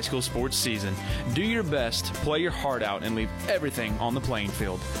School sports season. Do your best, play your heart out, and leave everything on the playing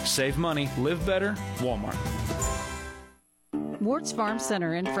field. Save money, live better, Walmart. Wart's Farm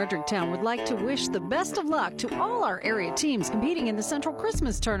Center in Fredericktown would like to wish the best of luck to all our area teams competing in the Central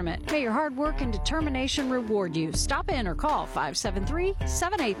Christmas Tournament. May your hard work and determination reward you. Stop in or call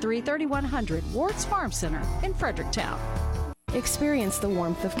 573-783-3100. Wart's Farm Center in Fredericktown. Experience the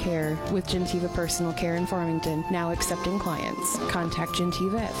warmth of care with Gentiva Personal Care in Farmington, now accepting clients. Contact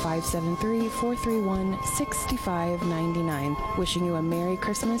Gentiva at 573-431-6599. Wishing you a Merry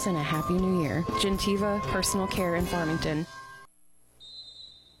Christmas and a Happy New Year. Gentiva Personal Care in Farmington.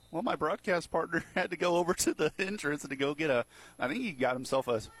 Well, my broadcast partner had to go over to the entrance and to go get I think he got himself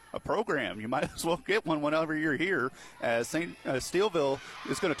a program. You might as well get one whenever you're here, as Steelville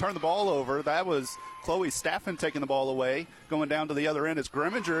is going to turn the ball over. That was Chloe Staffen taking the ball away. Going down to the other end is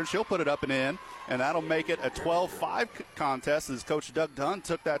Grimminger, and she'll put it up and in, and that'll make it a 12-5 contest as Coach Doug Dunn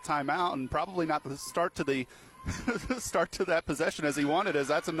took that timeout, and probably not the start to the start to that possession as he wanted, as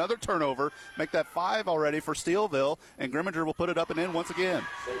that's another turnover. Make that 5 already for Steelville, and Grimminger will put it up and in once again.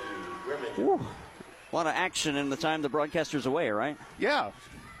 Ooh. A lot of action in the time the broadcaster's away, right? Yeah. Is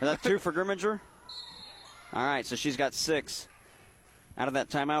that 2 for Grimminger? All right, so she's got 6. Out of that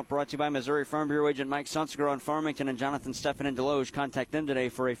timeout, brought to you by Missouri Farm Bureau agent Mike Sonsigro in Farmington and Jonathan Steffen in Deloge. Contact them today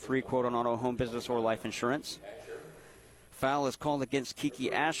for a free quote on auto, home, business, or life insurance. Foul is called against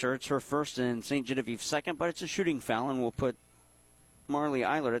Kiki Asher. It's her first and St. Genevieve second, but it's a shooting foul, and we'll put Marley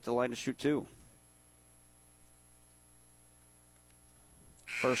Eilert at the line to shoot 2.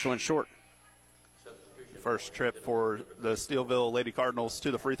 First one short. First trip for the Steelville Lady Cardinals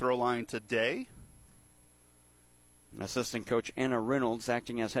to the free throw line today. Assistant coach Anna Reynolds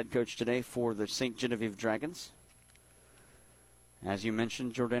acting as head coach today for the St. Genevieve Dragons. As you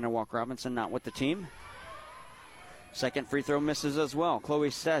mentioned, Jordana Walk-Robinson not with the team. Second free throw misses as well. Chloe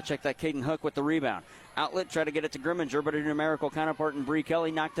Stead, check that Caden Hook with the rebound. Outlet, try to get it to Grimminger, but her numerical counterpart in Bree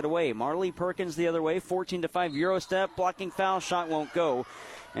Kelly knocked it away. Marley Perkins the other way, 14-5 Euro step, blocking foul, shot won't go.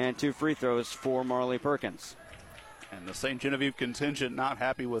 And 2 free throws for Marley Perkins. And the St. Genevieve contingent not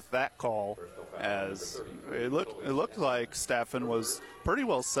happy with that call, as it looked like Staffen was pretty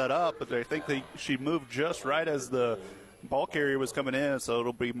well set up, but I think she moved just right as the ball carrier was coming in, so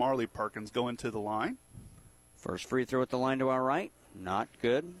it'll be Marley Perkins going to the line. First free throw at the line to our right. Not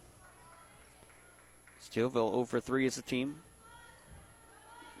good. Steelville 0 for 3 as a team.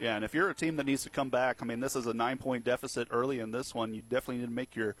 Yeah, and if you're a team that needs to come back, I mean, this is a 9-point deficit early in this one. You definitely need to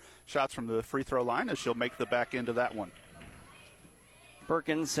make your shots from the free throw line, as she'll make the back end of that one.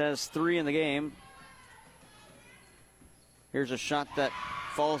 Perkins has 3 in the game. Here's a shot that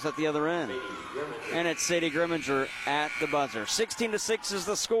falls at the other end. And it's Sadie Grimminger at the buzzer. 16-6 is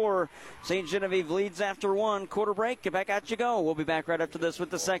the score. St. Genevieve leads after 1. Quarter break. Get back at you go. We'll be back right after this with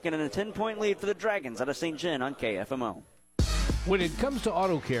the second and a 10-point lead for the Dragons out of St. Gen on KFMO. When it comes to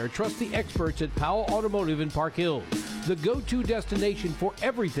auto care, trust the experts at Powell Automotive in Park Hills, the go-to destination for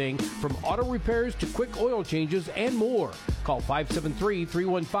everything from auto repairs to quick oil changes and more. Call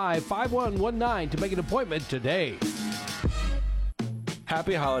 573-315-5119 to make an appointment today.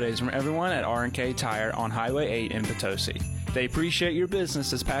 Happy holidays from everyone at R&K Tire on Highway 8 in Potosi. They appreciate your business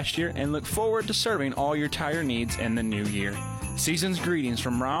this past year and look forward to serving all your tire needs in the new year. Season's greetings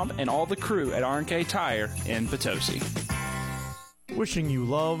from Rob and all the crew at R&K Tire in Potosi. Wishing you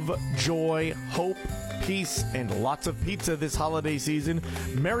love, joy, hope, peace, and lots of pizza this holiday season.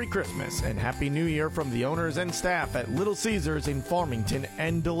 Merry Christmas and Happy New Year from the owners and staff at Little Caesars in Farmington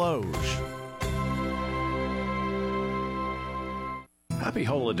and Deloge. Happy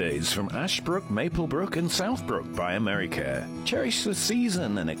holidays from Ashbrook, Maplebrook, and Southbrook by Americare. Cherish the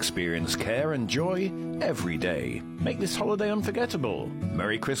season and experience care and joy every day. Make this holiday unforgettable.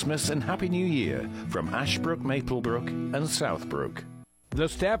 Merry Christmas and Happy New Year from Ashbrook, Maplebrook, and Southbrook. The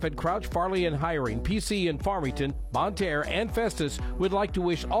staff at Crouch, Farley, and Hiring, PC in Farmington, Bonterre, and Festus would like to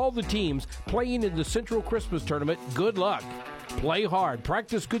wish all the teams playing in the Central Christmas Tournament good luck. Play hard,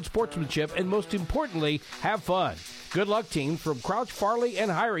 practice good sportsmanship, and most importantly, have fun. Good luck, team, from Crouch, Farley,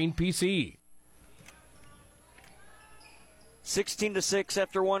 and Hiring, PC. 16-6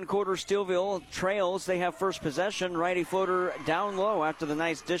 after 1 quarter. Steelville trails. They have first possession. Righty floater down low after the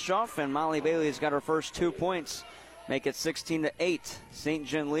nice dish off, and Molly Bailey's got her first 2 points. Make it 16-8. St.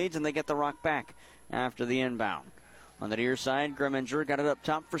 John leads, and they get the rock back after the inbound. On the near side, Grimminger got it up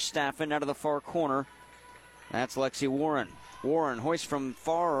top for Staffen out of the far corner. That's Lexi Warren. Warren hoists from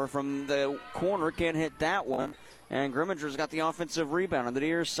far from the corner, can't hit that one. And Grimminger's got the offensive rebound. On the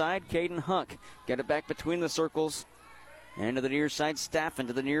near side, Caden Huck. Get it back between the circles Into the near side, Staffen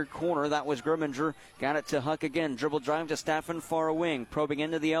to the near corner. That was Grimminger. Got it to Huck again. Dribble drive to Staffen, far wing. Probing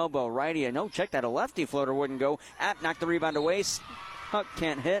into the elbow. Righty. No, check that. A lefty floater wouldn't go. App knocked the rebound away. Huck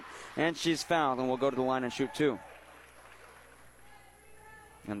can't hit. And she's fouled and will go to the line and shoot two.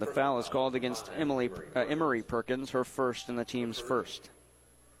 And the foul is called against Emery Perkins, her first and the team's first.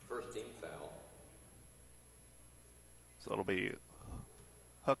 First team foul. So it'll be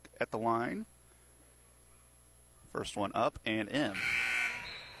Huck at the line. First one up and in.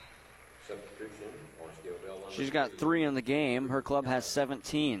 She's got 3 in the game. Her club has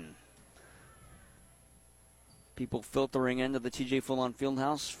 17. People filtering into the TJ Full-On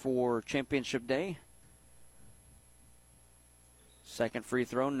Fieldhouse for Championship Day. Second free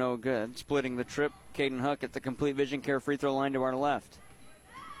throw, no good. Splitting the trip, Caden Huck at the Complete Vision Care free throw line to our left.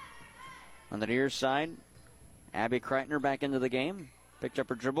 On the near side, Abby Kreitner back into the game. Picked up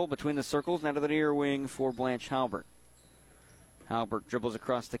her dribble between the circles, now to the near wing for Blanche Halbert. Halbert dribbles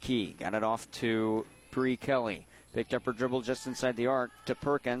across the key. Got it off to Bree Kelly. Picked up her dribble just inside the arc to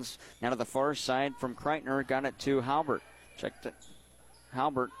Perkins. Now to the far side from Kreitner. Got it to Halbert. Checked it.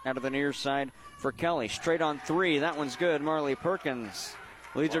 Halbert out of the near side for Kelly. Straight on 3. That one's good. Marley Perkins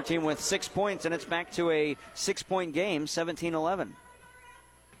leads her team with 6 points, and it's back to a 6-point game, 17-11.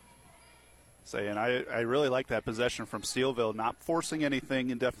 And I really like that possession from Steelville, not forcing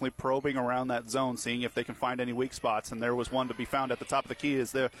anything and definitely probing around that zone, seeing if they can find any weak spots. And there was one to be found at the top of the key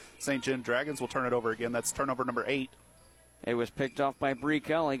as the St. John Dragons will turn it over again. That's turnover number 8. It was picked off by Bree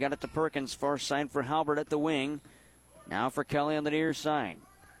Kelly. Got it to Perkins. Far side for Halbert at the wing. Now for Kelly on the near side.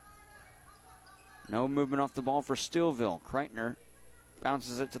 No movement off the ball for Steelville. Kreitner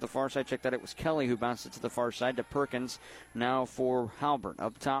bounces it to the far side. Check that. It was Kelly who bounced it to the far side to Perkins. Now for Halbert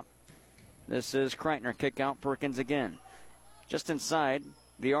up top. This is Kreitner. Kick out Perkins again. Just inside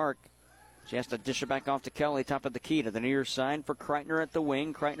the arc. She has to dish it back off to Kelly. Top of the key to the near side for Kreitner at the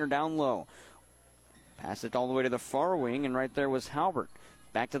wing. Kreitner down low. Pass it all the way to the far wing, and right there was Halbert.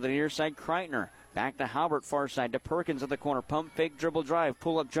 Back to the near side, Kreitner. Back to Halbert, far side to Perkins at the corner. Pump, fake, dribble, drive.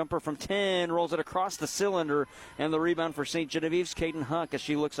 Pull-up jumper from 10. Rolls it across the cylinder. And the rebound for St. Genevieve's Caden Huck as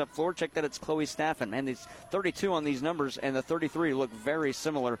she looks up floor. Check that, it's Chloe Staffen. Man, these 32 on these numbers and the 33 look very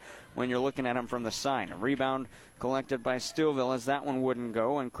similar when you're looking at them from the side. A rebound collected by Steelville as that one wouldn't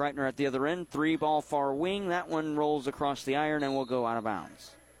go. And Kreitner at the other end. 3-ball far wing. That one rolls across the iron and will go out of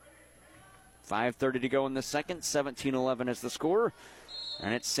bounds. 5:30 to go in the second. 17-11 is the score.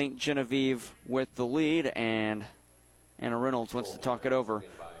 And it's St. Genevieve with the lead, and Anna Reynolds wants to talk it over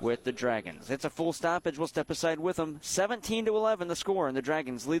with the Dragons. It's a full stoppage. We'll step aside with them. 17-11 the score, and the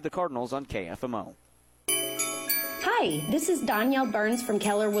Dragons lead the Cardinals on KFMO. Hi, this is Danielle Burns from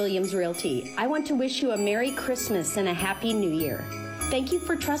Keller Williams Realty. I want to wish you a Merry Christmas and a Happy New Year. Thank you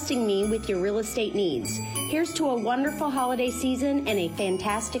for trusting me with your real estate needs. Here's to a wonderful holiday season and a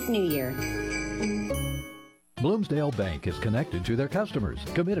fantastic New Year. Bloomsdale Bank is connected to their customers,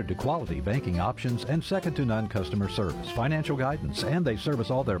 committed to quality banking options and second-to-none customer service, financial guidance, and they service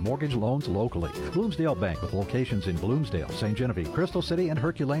all their mortgage loans locally. Bloomsdale Bank with locations in Bloomsdale, St. Genevieve, Crystal City, and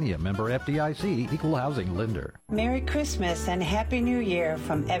Herculaneum, member FDIC, equal housing lender. Merry Christmas and Happy New Year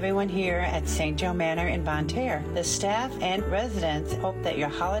from everyone here at St. Joe Manor in Bonne Terre. The staff and residents hope that your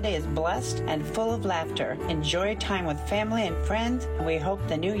holiday is blessed and full of laughter. Enjoy time with family and friends, and we hope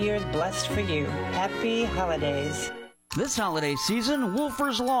the new year is blessed for you. Happy holidays. This holiday season,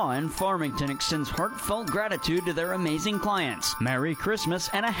 Wolfers Law in Farmington extends heartfelt gratitude to their amazing clients. Merry Christmas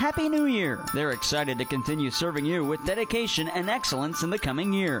and a Happy New Year. They're excited to continue serving you with dedication and excellence in the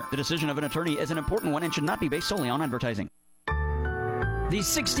coming year. The decision of an attorney is an important one and should not be based solely on advertising. The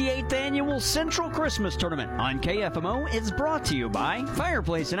 68th Annual Central Christmas Tournament on KFMO is brought to you by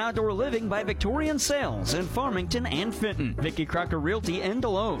Fireplace and Outdoor Living by Victorian Sales in Farmington and Fenton, Vicky Crocker Realty in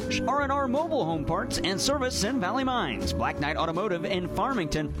Deloge, R&R Mobile Home Parts and Service in Valley Mines, Black Knight Automotive in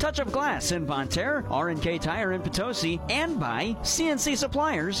Farmington, Touch of Glass in Bonne Terre, R&K Tire in Potosi, and by CNC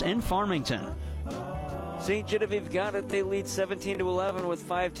Suppliers in Farmington. St. Genevieve got it. They lead 17-11 with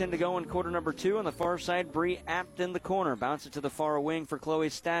 5:10 to go in quarter number 2. On the far side, Bree Apt in the corner. Bounce it to the far wing for Chloe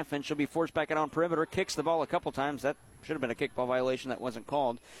Staffen. She'll be forced back out on perimeter. Kicks the ball a couple times. That should have been a kickball violation. That wasn't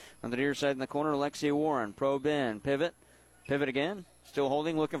called. On the near side in the corner, Alexia Warren. Probe in. Pivot. Pivot again. Still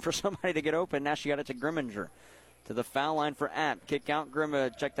holding. Looking for somebody to get open. Now she got it to Grimminger. To the foul line for Apt. Kick out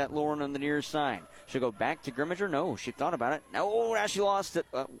Grimminger. Check that Lauren on the near side. She'll go back to Grimminger. No, she thought about it. No, now she lost it.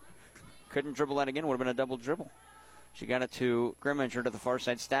 Couldn't dribble that again. Would have been a double dribble. She got it to Grimminger to the far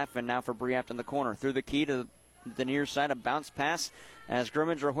side. Staffen now for Bree Apt in the corner. Through the key to the near side, a bounce pass as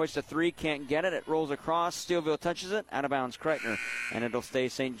Grimminger hoists a three, can't get it. It rolls across. Steelville touches it, out of bounds Kreitner, and it'll stay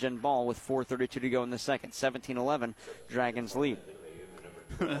St. John ball with 4:32 to go in the second. 17-11, Dragons lead.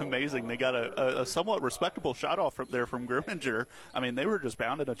 Amazing. They got a somewhat respectable shot off from Grimminger. I mean, they were just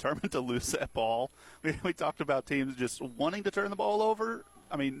bound and determined to lose that ball. We talked about teams just wanting to turn the ball over.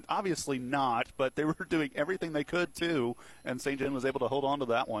 I mean, obviously not, but they were doing everything they could, too, and St. John was able to hold on to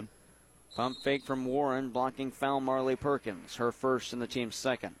that one. Pump fake from Warren, blocking foul Marley Perkins, her first and the team's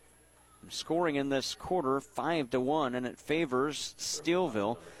second. Scoring in this quarter, 5-1, and it favors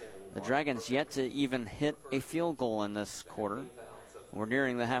Steelville. The Dragons yet to even hit a field goal in this quarter. We're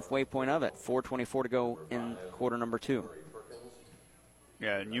nearing the halfway point of it. 4:24 to go in quarter number 2.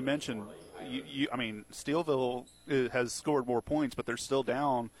 Yeah, and you mentioned, I mean, Steelville has scored more points, but they're still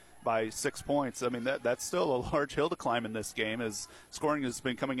down by 6 points. I mean, that's still a large hill to climb in this game, as scoring has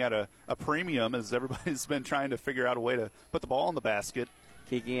been coming at a premium as everybody's been trying to figure out a way to put the ball in the basket.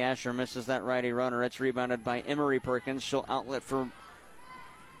 Kiki Asher misses that righty runner. It's rebounded by Emery Perkins. She'll outlet for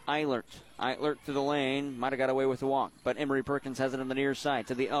Eilert. Eilert to the lane. Might have got away with the walk, but Emery Perkins has it on the near side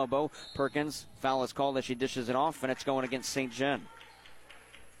to the elbow. Perkins, foul is called as she dishes it off, and it's going against St. John.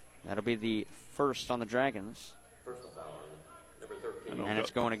 That'll be the first on the Dragons. And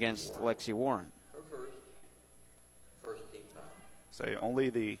it's going against Lexi Warren. Say only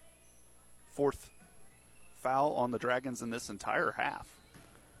the fourth foul on the Dragons in this entire half.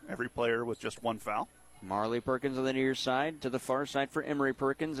 Every player with just one foul. Marley Perkins on the near side, to the far side for Emery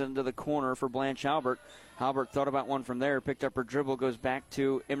Perkins, and to the corner for Blanche Halbert. Halbert thought about one from there, picked up her dribble, goes back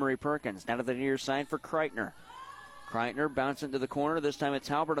to Emery Perkins. Now to the near side for Kreitner. Kreitner bouncing to the corner. This time it's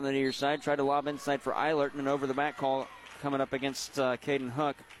Halbert on the near side. Tried to lob inside for Eilert, and an over the back call coming up against Caden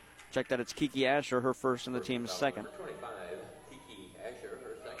Hook. Check that, it's Kiki Asher, her first and the team's second.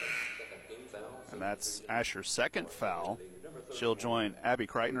 And that's Asher's second foul. She'll join Abby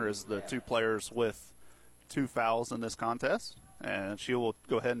Kreitner as the two players with 2 fouls in this contest, and she will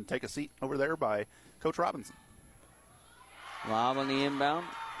go ahead and take a seat over there by Coach Robinson. Lob on the inbound.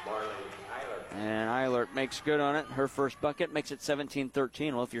 And Eilert makes good on it. Her first bucket makes it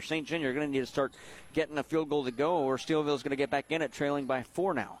 17-13. Well, if you're St. John, you're going to need to start getting a field goal to go, or Steelville's going to get back in it, trailing by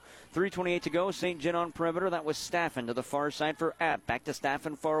 4 now. 3:28 to go. St. John on perimeter. That was Staffen to the far side for App. Back to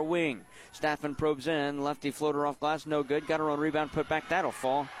Staffen, far wing. Staffen probes in. Lefty floater off glass. No good. Got her own rebound. Put back. That'll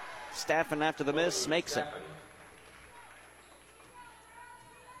fall. Staffen after the miss makes it.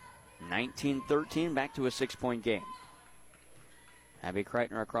 19-13. Back to a 6-point game. Abby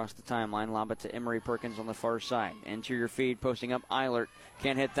Kreitner across the timeline. Lob it to Emery Perkins on the far side. Interior feed, posting up Eilert.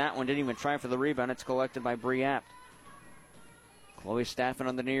 Can't hit that one. Didn't even try for the rebound. It's collected by Bree Apt. Chloe Staffen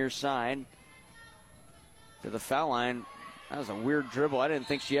on the near side. To the foul line. That was a weird dribble. I didn't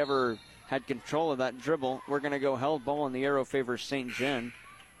think she ever had control of that dribble. We're going to go held ball, and the arrow favors St. John.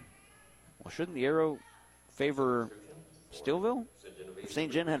 Well, shouldn't the arrow favor Steelville? If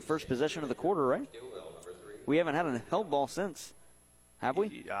St. John had first possession of the quarter, right? We haven't had a held ball since. Have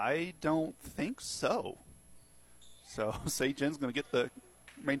we? I don't think so. So St. John's going to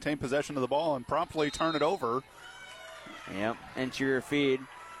maintain possession of the ball and promptly turn it over. Yep, interior feed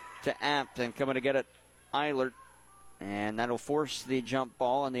to Apt, and coming to get it, Eilert. And that'll force the jump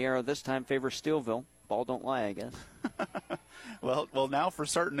ball, and the arrow this time favors Steelville. Ball don't lie, I guess. Well, now for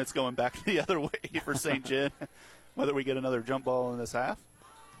certain it's going back the other way for St. John, whether we get another jump ball in this half.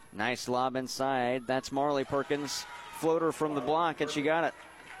 Nice lob inside. That's Marley Perkins. Floater from the block, and she got it.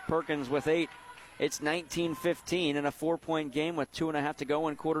 Perkins with 8. It's 19-15 in a 4-point game with 2.5 to go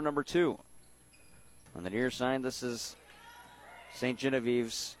in quarter number 2. On the near side, this is St.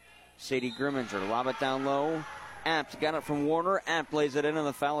 Genevieve's Sadie Grimminger. Lob it down low. Apt got it from Warner. Apt lays it in, and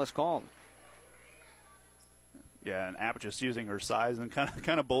the foul is called. Yeah, and Apt just using her size and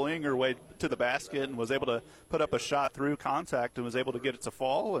kind of bullying her way to the basket, and was able to put up a shot through contact and was able to get it to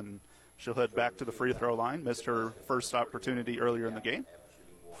fall, and she'll head back to the free throw line. Missed her first opportunity earlier in the game.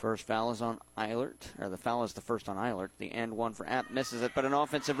 First foul is on Eilert, or the foul is the first on Eilert. The end one for Apt misses it, but an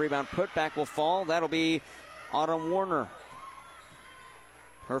offensive rebound putback will fall. That'll be Autumn Warner.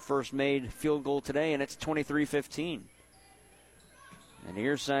 Her first made field goal today, and it's 23-15. And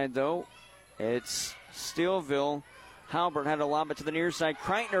near side, though, it's Steelville. Halbert had to lob it to the near side.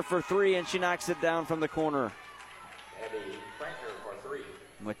 Kreitner for 3, and she knocks it down from the corner.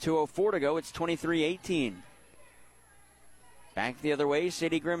 With 2:04 to go, it's 23-18. Back the other way,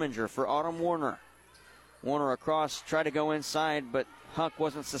 Sadie Grimminger for Autumn Warner. Warner across, tried to go inside, but Huck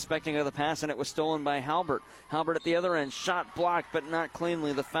wasn't suspecting of the pass, and it was stolen by Halbert. Halbert at the other end, shot blocked, but not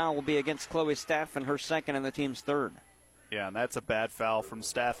cleanly. The foul will be against Chloe Staffen, her second and the team's third. Yeah, and that's a bad foul from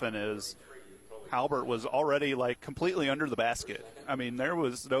Staffen, as Halbert was already completely under the basket. I mean, there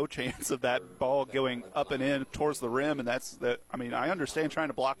was no chance of that ball going up and in towards the rim, and I understand trying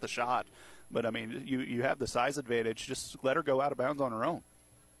to block the shot, but I mean, you have the size advantage. Just let her go out of bounds on her own.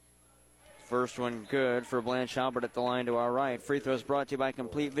 First one good for Blanche Halbert at the line to our right. Free throws brought to you by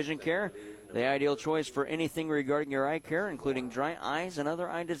Complete Vision Care, the ideal choice for anything regarding your eye care, including dry eyes and other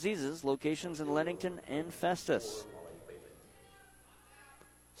eye diseases. Locations in Leadington and Festus.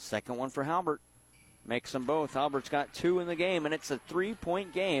 Second one for Halbert. Makes them both. Halbert's got 2 in the game, and it's a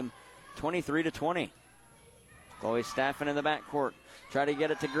 3-point game, 23-20. Chloe Staffen in the backcourt. Try to get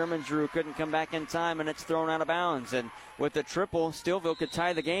it to Grimminger, couldn't come back in time, and it's thrown out of bounds. And with the triple, Steelville could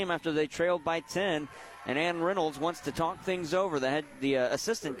tie the game after they trailed by 10. And Ann Reynolds wants to talk things over. The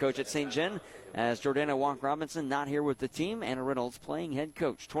assistant coach at St. John, as Jordana Walk-Robinson not here with the team. Anna Reynolds playing head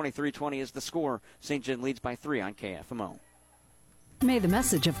coach. 23-20 is the score. St. John leads by 3 on KFMO. May the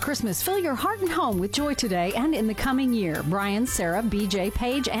message of Christmas fill your heart and home with joy today and in the coming year. Brian, Sarah, BJ,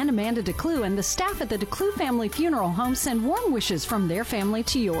 Paige, and Amanda DeClue and the staff at the DeClue Family Funeral Home send warm wishes from their family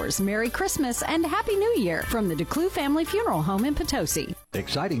to yours. Merry Christmas and Happy New Year from the DeClue Family Funeral Home in Potosi.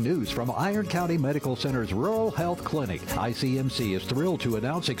 Exciting news from Iron County Medical Center's Rural Health Clinic. ICMC is thrilled to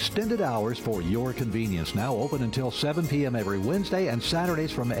announce extended hours for your convenience. Now open until 7 p.m. every Wednesday and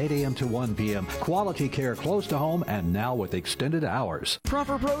Saturdays from 8 a.m. to 1 p.m. Quality care close to home and now with extended hours.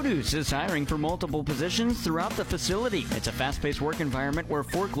 Proper Produce is hiring for multiple positions throughout the facility. It's a fast-paced work environment where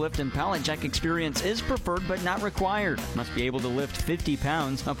forklift and pallet jack experience is preferred but not required. Must be able to lift 50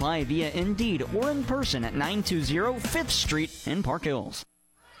 pounds. Apply via Indeed or in person at 920 5th Street in Park Hills.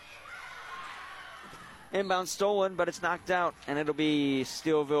 Inbound stolen, but it's knocked out, and it'll be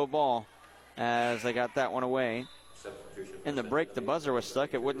Steelville ball as they got that one away. In the break, the buzzer was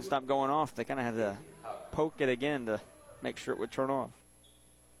stuck. It wouldn't stop going off. They kind of had to poke it again to make sure it would turn off.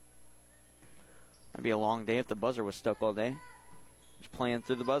 It'd be a long day if the buzzer was stuck all day. Just playing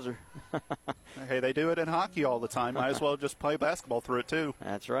through the buzzer. Hey, they do it in hockey all the time. Might as well just play basketball through it, too.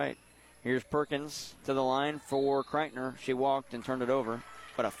 That's right. Here's Perkins to the line for Kreitner. She walked and turned it over,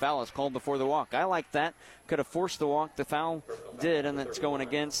 but a foul is called before the walk. I like that. Could have forced the walk. The foul did, and it's going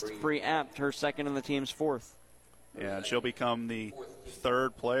against Free Apt, her second and the team's fourth. Yeah, and she'll become the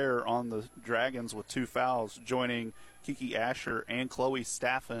third player on the Dragons with 2 fouls, joining Kiki Asher and Chloe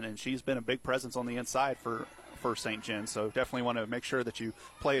Staffen, and she's been a big presence on the inside for St. John. So definitely want to make sure that you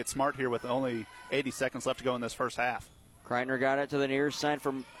play it smart here with only 80 seconds left to go in this first half. Kreitner got it to the near side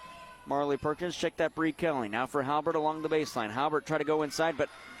from Marley Perkins. Check that Bree Kelly. Now for Halbert along the baseline. Halbert tried to go inside, but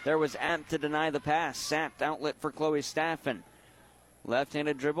there was Apt to deny the pass. Sapped outlet for Chloe Staffen.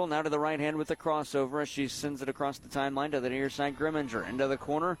 Left-handed dribble, now to the right hand with the crossover as she sends it across the timeline to the near side. Grimminger into the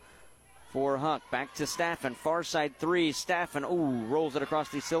corner for Huck. Back to Staffen. Far side 3. Staffen, rolls it across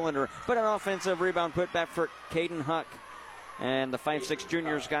the cylinder. But an offensive rebound put back for Caden Huck. And the 5'6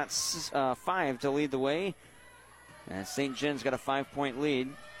 juniors got 5 to lead the way. And St. John's got a 5-point lead.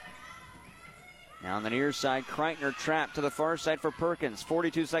 Now on the near side, Kreitner trapped to the far side for Perkins.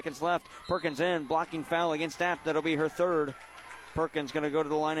 42 seconds left. Perkins in, blocking foul against Apt. That'll be her third. Perkins going to go to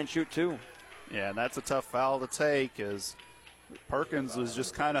the line and shoot 2. Yeah, and that's a tough foul to take, as Perkins was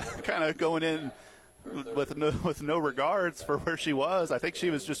just kind of going in with no regards for where she was. I think she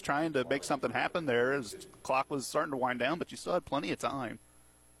was just trying to make something happen there as the clock was starting to wind down, but you still had plenty of time.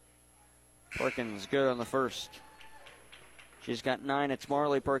 Perkins good on the first. She's got 9. It's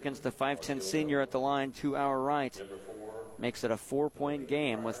Marley Perkins, the 5'10 senior at the line to our right. Makes it a 4-point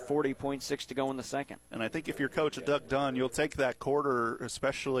game with 40.6 to go in the second. And I think if you're Coach Doug Dunn, you'll take that quarter,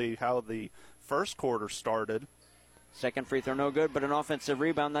 especially how the first quarter started. Second free throw no good, but an offensive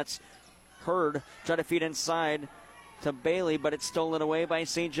rebound. That's Hurd. Try to feed inside to Bailey, but it's stolen away by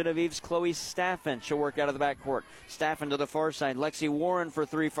St. Genevieve's Chloe Staffen. She'll work out of the backcourt. Staffen to the far side. Lexi Warren for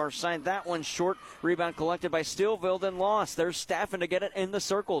 3 far side. That one short. Rebound collected by Steelville, then lost. There's Staffen to get it in the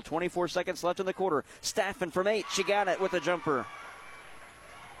circle. 24 seconds left in the quarter. Staffen from 8. She got it with a jumper.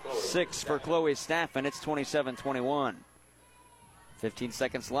 6 for Chloe Staffen. It's 27-21. 15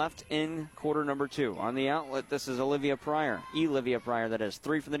 seconds left in quarter number 2. On the outlet, this is Olivia Pryor. That is.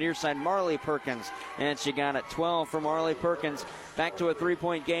 3 from the near side, Marley Perkins. And she got it. 12 for Marley Perkins. Back to a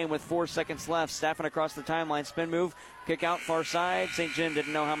 3-point game with 4 seconds left. Staffen across the timeline. Spin move. Kick out far side. St. John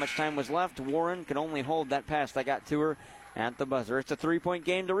didn't know how much time was left. Warren could only hold that pass that got to her at the buzzer. It's a 3-point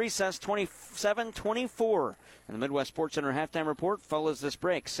game to recess. 27-24. And the Midwest Sports Center halftime report follows this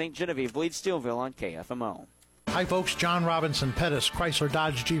break. St. Genevieve leads Steelville on KFMO. Hi folks, John Robinson Pettis, Chrysler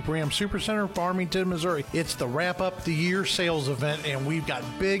Dodge Jeep Ram Supercenter, Farmington, Missouri. It's the wrap up the year sales event and we've got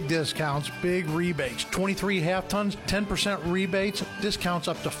big discounts, big rebates. 23 half tons, 10% rebates, discounts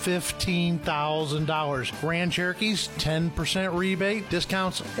up to $15,000. Grand Cherokees, 10% rebate.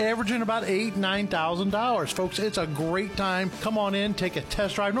 Discounts averaging about $8,000, $9,000. Folks, it's a great time. Come on in, take a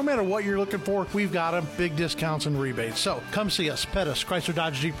test drive. No matter what you're looking for, we've got them. Big discounts and rebates. So come see us. Pettis, Chrysler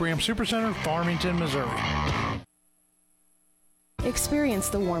Dodge Jeep Ram Supercenter, Farmington, Missouri. Experience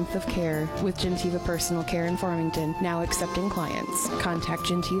the warmth of care with Gentiva Personal Care in Farmington, now accepting clients. Contact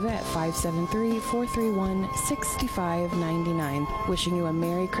Gentiva at 573-431-6599. Wishing you a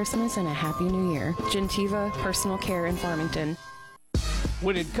Merry Christmas and a Happy New Year. Gentiva Personal Care in Farmington.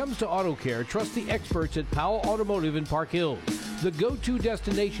 When it comes to auto care, trust the experts at Powell Automotive in Park Hills, the go-to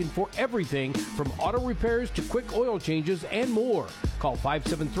destination for everything from auto repairs to quick oil changes and more. Call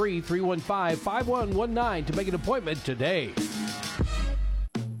 573-315-5119 to make an appointment today.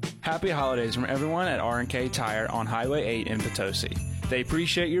 Happy holidays from everyone at R&K Tire on Highway 8 in Potosi. They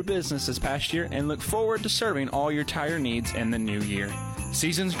appreciate your business this past year and look forward to serving all your tire needs in the new year.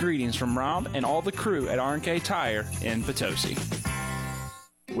 Season's greetings from Rob and all the crew at R&K Tire in Potosi.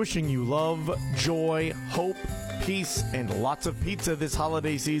 Wishing you love, joy, hope, peace, and lots of pizza this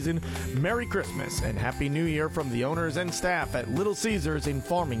holiday season. Merry Christmas and Happy New Year from the owners and staff at Little Caesars in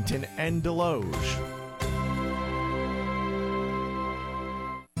Farmington and Deloge.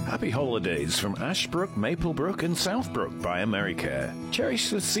 Happy holidays from Ashbrook, Maplebrook, and Southbrook by AmeriCare. Cherish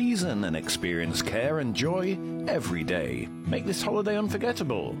the season and experience care and joy every day. Make this holiday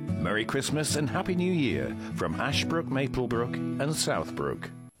unforgettable. Merry Christmas and Happy New Year from Ashbrook, Maplebrook, and Southbrook.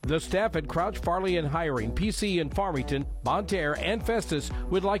 The staff at Crouch, Farley and Hiring, PC in Farmington, Bonterre, and Festus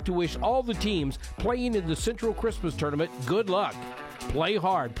would like to wish all the teams playing in the Central Christmas Tournament good luck. Play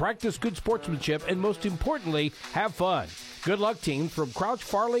hard, practice good sportsmanship, and most importantly, have fun. Good luck, teams, from Crouch,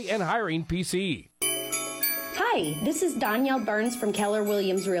 Farley, and Hiring, PC. Hi, this is Danielle Burns from Keller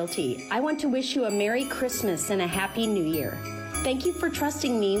Williams Realty. I want to wish you a Merry Christmas and a Happy New Year. Thank you for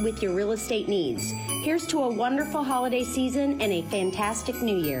trusting me with your real estate needs. Here's to a wonderful holiday season and a fantastic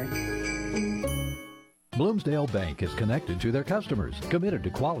new year. Bloomsdale Bank is connected to their customers, committed to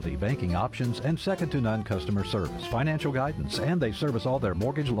quality banking options and second-to-none customer service, financial guidance, and they service all their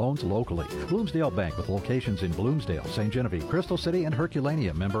mortgage loans locally. Bloomsdale Bank with locations in Bloomsdale, St. Genevieve, Crystal City, and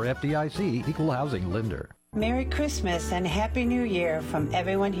Herculaneum. Member FDIC, Equal Housing Lender. Merry Christmas and Happy New Year from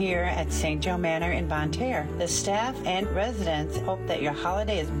everyone here at St. Joe Manor in Bonterre. The staff and residents hope that your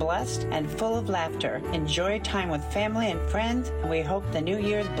holiday is blessed and full of laughter. Enjoy time with family and friends, and we hope the new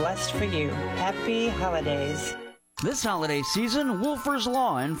year is blessed for you. Happy holidays. This holiday season, Wolfers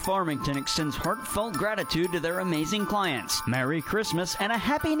Law in Farmington extends heartfelt gratitude to their amazing clients. Merry Christmas and a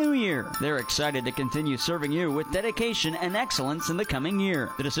Happy New Year. They're excited to continue serving you with dedication and excellence in the coming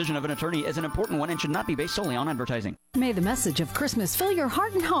year. The decision of an attorney is an important one and should not be based solely on advertising. May the message of Christmas fill your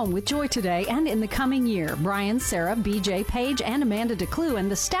heart and home with joy today and in the coming year. Brian, Sarah, BJ, Paige, and Amanda DeClue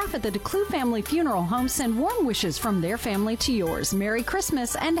and the staff at the DeClue Family Funeral Home send warm wishes from their family to yours. Merry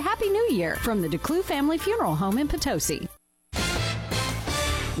Christmas and Happy New Year from the DeClue Family Funeral Home in Potosi.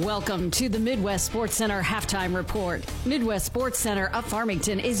 Welcome to the Midwest Sports Center Halftime Report. Midwest Sports Center of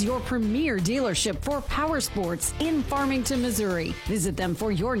Farmington is your premier dealership for power sports in Farmington, Missouri. Visit them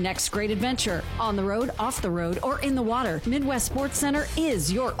for your next great adventure. On the road, off the road, or in the water, Midwest Sports Center is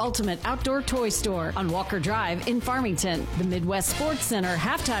your ultimate outdoor toy store on Walker Drive in Farmington. The Midwest Sports Center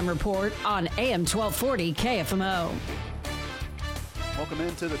Halftime Report on AM 1240 KFMO. Welcome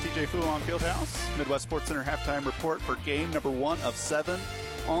into the TJ Fulon Fieldhouse Midwest Sports Center halftime report for game number 1 of 7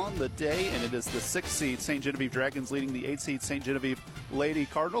 on the day, and it is the 6th seed St. Genevieve Dragons leading the 8th seed St. Genevieve Lady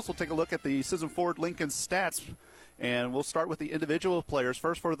Cardinals. We'll take a look at the Chisholm Ford Lincoln stats, and we'll start with the individual players.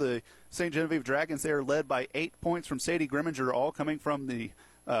 First, for the St. Genevieve Dragons, they are led by 8 points from Sadie Grimminger, all coming from the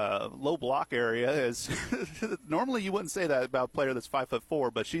low block area. As normally you wouldn't say that about a player that's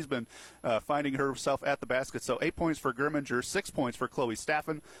 5'4", but she's been finding herself at the basket. So 8 points for Grimminger, 6 points for Chloe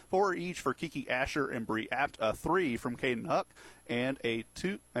Staffen, 4 each for Kiki Asher and Bree Apt, 3 from Caden Huck, and a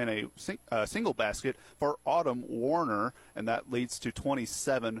single basket for Autumn Warner, and that leads to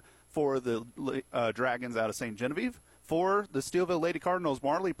 27 for the Dragons out of St. Genevieve. For the Steelville Lady Cardinals,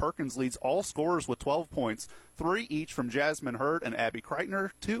 Marley Perkins leads all scorers with 12 points, 3 each from Jasmine Hurd and Abby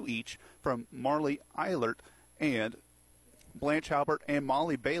Kreitner, 2 each from Marley Eilert and Blanche Halbert and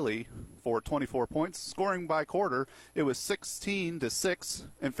Molly Bailey for 24 points. Scoring by quarter, it was 16-6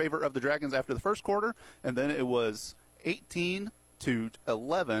 in favor of the Dragons after the first quarter, and then it was 18-11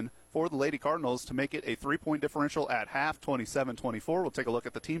 for the Lady Cardinals to make it a 3-point differential at half, 27-24. We'll take a look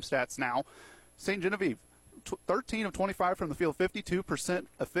at the team stats now. St. Genevieve 13 of 25 from the field, 52%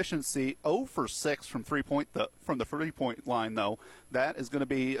 efficiency, 0 for 6 from from the 3-point line, though. That is going to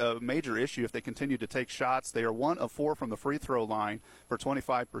be a major issue if they continue to take shots. They are 1 of 4 from the free throw line for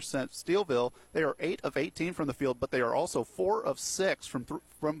 25%. Steelville, they are 8 of 18 from the field, but they are also 4 of 6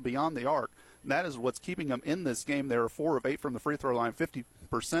 from beyond the arc. And that is what's keeping them in this game. They are 4 of 8 from the free throw line,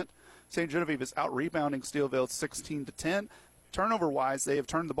 50%. St. Genevieve is out-rebounding Steelville 16-10. Turnover-wise, they have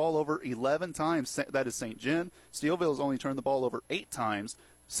turned the ball over 11 times. That is St. Gen. Steelville has only turned the ball over 8 times.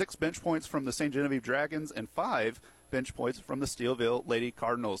 6 bench points from the St. Genevieve Dragons and 5 bench points from the Steelville Lady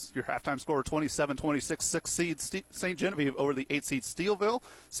Cardinals. Your halftime score, 27-26, 6 seed St. Genevieve over the 8 seed Steelville.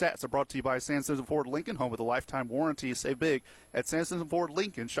 Stats are brought to you by San Susan Ford Lincoln, home with a lifetime warranty. Save big at San Susan Ford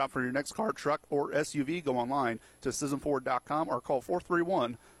Lincoln. Shop for your next car, truck, or SUV. Go online to SusanFord.com or call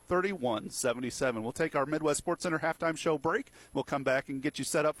 431-3177. We'll take our Midwest Sports Center halftime show break. We'll come back and get you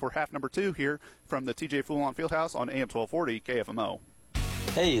set up for half number 2 here from the TJ Foulon Fieldhouse on AM 1240 KFMO.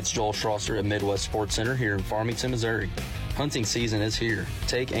 Hey, it's Joel Schlosser at Midwest Sports Center here in Farmington, Missouri. Hunting season is here.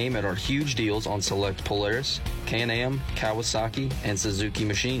 Take aim at our huge deals on select Polaris, Can-Am, Kawasaki, and Suzuki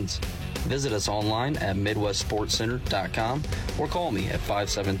machines. Visit us online at MidwestSportsCenter.com or call me at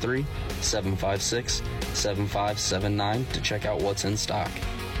 573-756-7579 to check out what's in stock.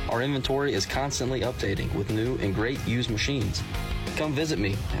 Our inventory is constantly updating with new and great used machines. Come visit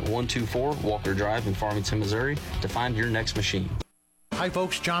me at 124 Walker Drive in Farmington, Missouri to find your next machine. Hi,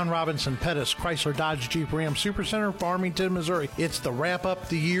 folks. John Robinson Pettis, Chrysler Dodge Jeep Ram Supercenter, Farmington, Missouri. It's the wrap-up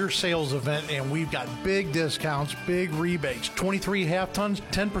the year sales event, and we've got big discounts, big rebates. 23 half-tons,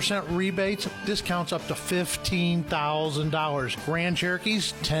 10% rebates, discounts up to $15,000. Grand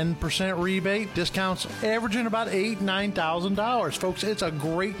Cherokees, 10% rebate, discounts averaging about $8,000, $9,000. Folks, it's a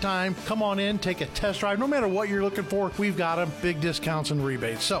great time. Come on in, take a test drive. No matter what you're looking for, we've got them. Big discounts and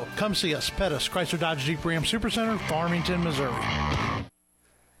rebates. So come see us, Pettis, Chrysler Dodge Jeep Ram Supercenter, Farmington, Missouri.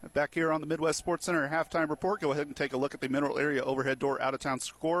 Back here on the Midwest Sports Center halftime report, go ahead and take a look at the Mineral Area Overhead Door out-of-town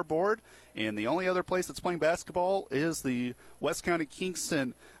scoreboard. And the only other place that's playing basketball is the West County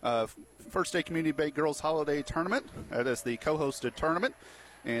Kingston First Day Community Bank Girls Holiday Tournament. That is the co-hosted tournament.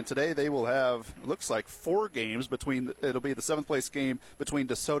 And today they will have, it looks like, 4 games it'll be the 7th place game between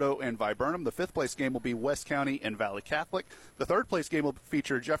DeSoto and Viburnum. The 5th place game will be West County and Valley Catholic. The 3rd place game will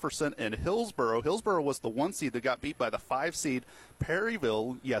feature Jefferson and Hillsboro. Hillsboro was the 1 seed that got beat by the 5 seed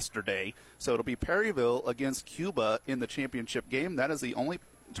Perryville yesterday. So it'll be Perryville against Cuba in the championship game. That is the only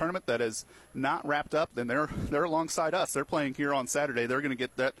tournament that is not wrapped up. Then they're alongside us. They're playing here on Saturday. They're going to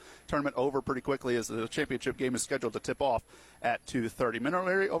get that tournament over pretty quickly as the championship game is scheduled to tip off at 2:30. Mineral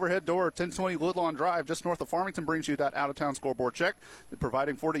Area Overhead Door, 1020 Woodlawn Drive, just north of Farmington, brings you that out-of-town scoreboard check.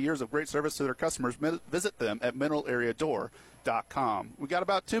 Providing 40 years of great service to their customers. Visit them at mineralareadoor.com. We got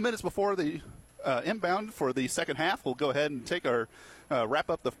about 2 minutes before the inbound for the second half. We'll go ahead and take our wrap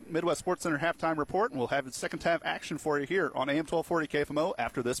up the Midwest Sports Center halftime report, and we'll have the second half action for you here on AM 1240 KFMO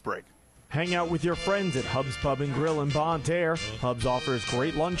after this break. Hang out with your friends at Hub's Pub and Grill in Bon Terre. Hub's offers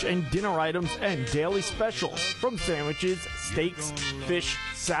great lunch and dinner items and daily specials. From sandwiches, steaks, fish,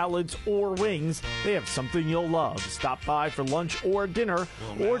 salads, or wings, they have something you'll love. Stop by for lunch or dinner,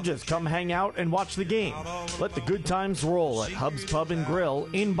 or just come hang out and watch the game. Let the good times roll at Hub's Pub and Grill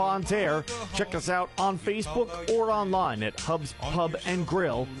in Bon Terre. Check us out on Facebook or online at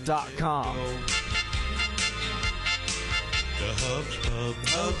hubspubandgrill.com. The Hub's Pub,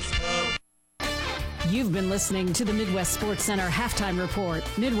 Hub's Pub. You've been listening to the Midwest Sports Center halftime report.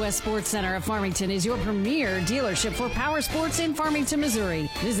 Midwest Sports Center of Farmington is your premier dealership for power sports in Farmington, Missouri.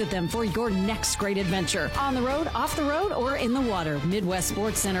 Visit them for your next great adventure. On the road, off the road, or in the water, Midwest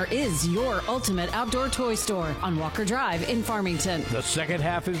Sports Center is your ultimate outdoor toy store on Walker Drive in Farmington. The second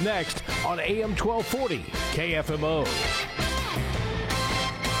half is next on AM 1240 KFMO.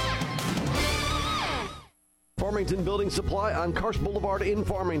 Farmington Building Supply on Karst Boulevard in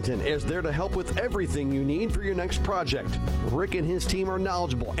Farmington is there to help with everything you need for your next project. Rick and his team are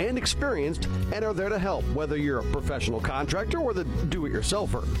knowledgeable and experienced and are there to help, whether you're a professional contractor or the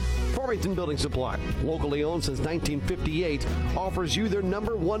do-it-yourselfer. Farmington Building Supply, locally owned since 1958, offers you their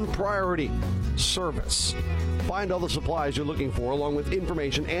 #1 priority, service. Find all the supplies you're looking for, along with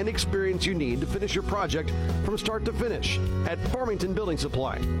information and experience you need to finish your project from start to finish at Farmington Building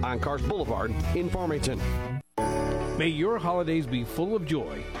Supply on Karst Boulevard in Farmington. May your holidays be full of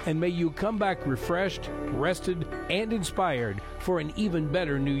joy, and may you come back refreshed, rested, and inspired for an even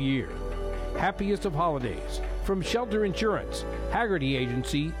better new year. Happiest of holidays from Shelter Insurance, Haggerty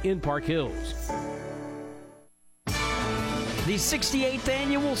Agency in Park Hills. The 68th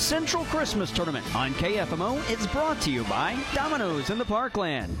Annual Central Christmas Tournament on KFMO is brought to you by Domino's in the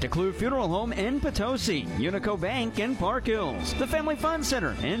Parkland, DeClue Funeral Home in Potosi, Unico Bank in Park Hills, the Family Fun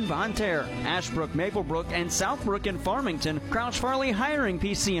Center in Von Terre, Ashbrook, Maplebrook, and Southbrook in Farmington, Crouch Farley Hiring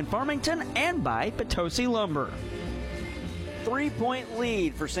PC in Farmington, and by Potosi Lumber. 3-point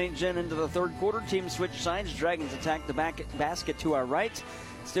lead for St. John into the third quarter. Team switch sides. Dragons attack the basket to our right.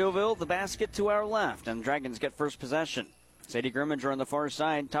 Steelville, the basket to our left, and Dragons get first possession. Sadie Grimminger on the far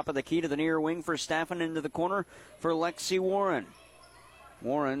side, top of the key to the near wing for Staffen, into the corner for Lexi Warren.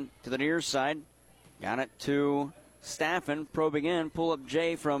 Warren to the near side, got it to Staffen, probing in, pull up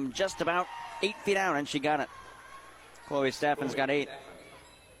Jay from just about 8 feet out, and she got it. Chloe Staffen's got 8.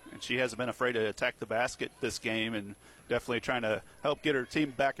 And she hasn't been afraid to attack the basket this game, and definitely trying to help get her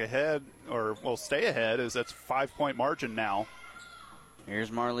team back ahead, or, well, stay ahead, as that's 5-point margin now.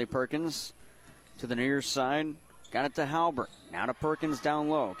 Here's Marley Perkins to the near side. Got it to Halbert. Now to Perkins down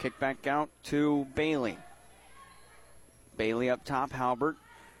low. Kick back out to Bailey. Bailey up top. Halbert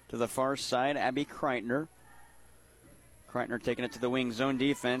to the far side. Abby Kreitner. Kreitner taking it to the wing zone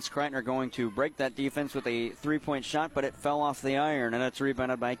defense. Kreitner going to break that defense with a 3-point shot, but it fell off the iron, and it's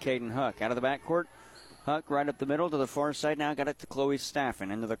rebounded by Caden Huck. Out of the backcourt, Huck right up the middle to the far side. Now got it to Chloe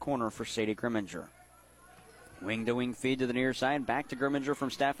Staffen into the corner for Sadie Grimminger. Wing-to-wing feed to the near side. Back to Grimminger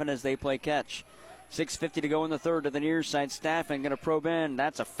from Staffen as they play catch. 6:50 to go in the third to the near side. Staffen going to probe in.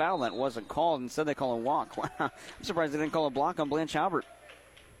 That's a foul that wasn't called. Instead, they call a walk. Wow. I'm surprised they didn't call a block on Blanche Halbert.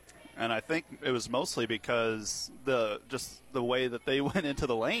 And I think it was mostly because the way that they went into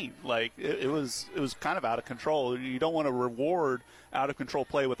the lane. Like, it was kind of out of control. You don't want to reward out-of-control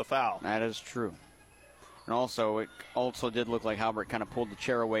play with a foul. That is true. And also, it also did look like Halbert kind of pulled the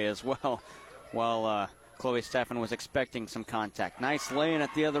chair away as well while Chloe Staffen was expecting some contact. Nice lay-in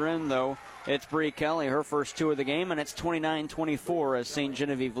at the other end, though. It's Bree Kelly, her first 2 of the game, and it's 29-24 as St.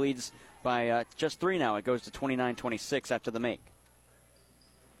 Genevieve leads by just 3 now. It goes to 29-26 after the make.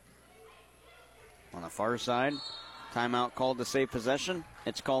 On the far side, timeout called to save possession.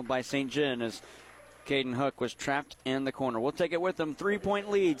 It's called by St. John as Caden Hook was trapped in the corner. We'll take it with them. 3-point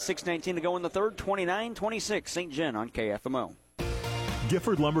lead, 6:19 to go in the third, 29-26. St. John on KFMO.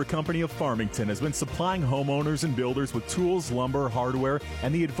 Gifford Lumber Company of Farmington has been supplying homeowners and builders with tools, lumber, hardware,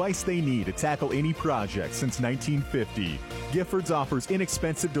 and the advice they need to tackle any project since 1950. Giffords offers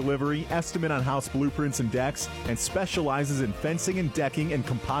inexpensive delivery, estimate on house blueprints and decks, and specializes in fencing and decking and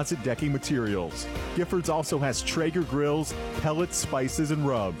composite decking materials. Giffords also has Traeger grills, pellets, spices, and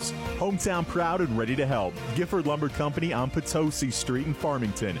rubs. Hometown proud and ready to help. Gifford Lumber Company on Potosi Street in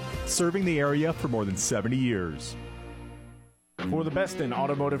Farmington, serving the area for more than 70 years. For the best in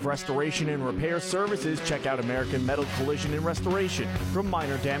automotive restoration and repair services, check out American Metal Collision and Restoration. From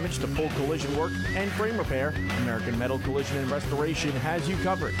minor damage to full collision work and frame repair, American Metal Collision and Restoration has you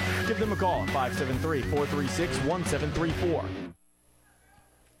covered. Give them a call at 573-436-1734.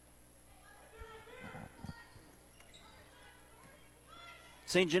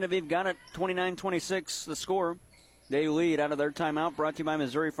 St. Genevieve got it, 29-26 the score. They lead out of their timeout, brought to you by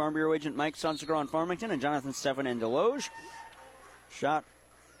Missouri Farm Bureau agent Mike Sonsegra in Farmington and Jonathan Steffen in Deloge. Shot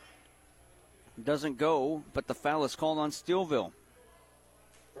doesn't go, but the foul is called on Steelville.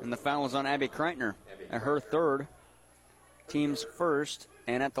 And the foul is on Abby Kreitner at her third, team's first,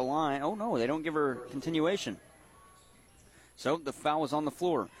 and at the line. Oh, no, they don't give her continuation. So the foul was on the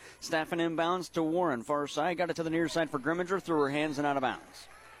floor. Staffen inbounds to Warren, far side. Got it to the near side for Grimminger, threw her hands and out of bounds.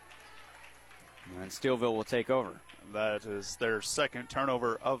 And Steelville will take over. That is their second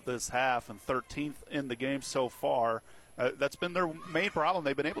turnover of this half and 13th in the game so far. That's been their main problem.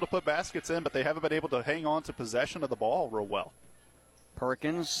 They've been able to put baskets in, but they haven't been able to hang on to possession of the ball real well.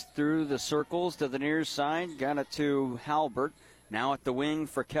 Perkins through the circles to the near side. Got it to Halbert. Now at the wing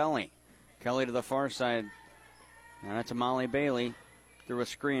for Kelly. Kelly to the far side. Now that's to Molly Bailey. Through a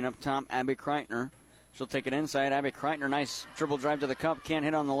screen up top, Abby Kreitner. She'll take it inside. Abby Kreitner, nice dribble drive to the cup. Can't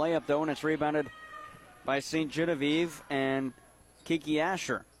hit on the layup, though, and it's rebounded by St. Genevieve and Kiki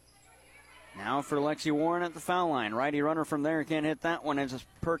Asher. Now for Lexi Warren at the foul line. Righty runner from there. Can't hit that one. It's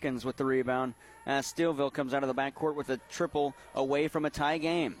Perkins with the rebound as Steelville comes out of the backcourt with a triple away from a tie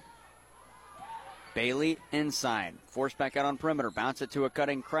game. Bailey inside. Forced back out on perimeter. Bounce it to a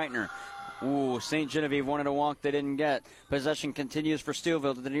cutting Kreitner. Ooh, St. Genevieve wanted a walk they didn't get. Possession continues for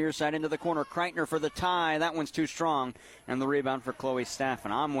Steelville to the near side into the corner. Kreitner for the tie. That one's too strong. And the rebound for Chloe Staffen.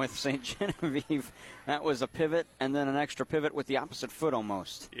 I'm with St. Genevieve. That was a pivot and then an extra pivot with the opposite foot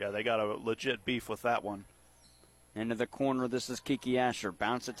almost. Yeah, they got a legit beef with that one. Into the corner, this is Kiki Asher.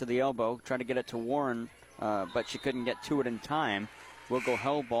 Bounce it to the elbow. Try to get it to Warren, but she couldn't get to it in time. We'll go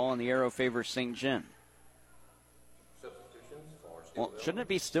hell ball, and the arrow favors St. Gen. Well, shouldn't it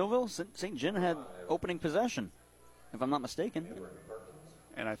be Stillville? St. John had opening possession, if I'm not mistaken.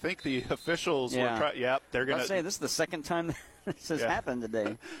 And I think the officials Yeah. were trying. They're going to say this is the second time this has happened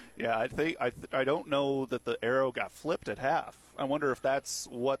today. Yeah, I think I don't know that the arrow got flipped at half. I wonder if that's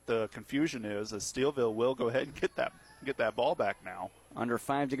what the confusion is. As Steelville will go ahead and get that ball back now. Under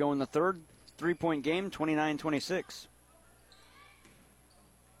 5 to go in the third. 3-point game, 29-26.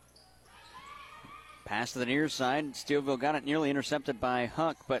 Pass to the near side. Steelville got it nearly intercepted by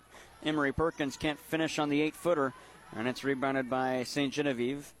Huck, but Emory Perkins can't finish on the 8-footer, and it's rebounded by St.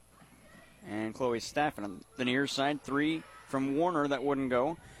 Genevieve. And Chloe Staffen on the near side. 3 from Warner that wouldn't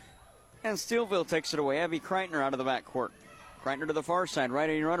go. And Steelville takes it away. Abby Kreitner out of the backcourt. Kreitner to the far side.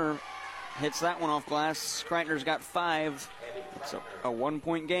 Righty runner hits that one off glass. Kreitner's got 5. It's a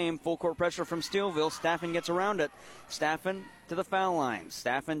 1-point game. Full court pressure from Steelville. Staffen gets around it. Staffen to the foul line.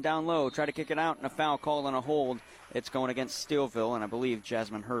 Staffen down low. Try to kick it out, and a foul called on a hold. It's going against Steelville, and I believe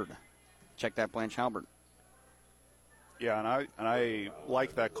Jasmine Hurd. Check that, Blanche Halbert. Yeah, and I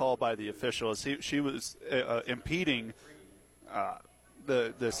like that call by the officials. She was impeding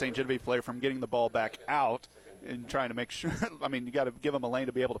the St. Genevieve player from getting the ball back out and trying to make sure. I mean, you got to give them a lane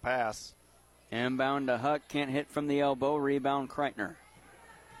to be able to pass. Inbound to Huck, can't hit from the elbow. Rebound Kreitner.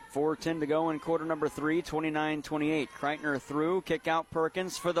 4:10 to go in quarter number 3, 29-28. Kreitner through, kick out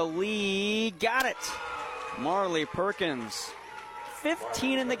Perkins for the lead. Got it! Marley Perkins.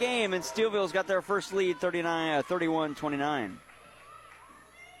 15 in the game, and Steelville's got their first lead, 31-29.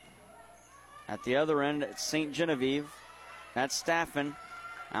 At the other end, it's St. Genevieve. That's Staffen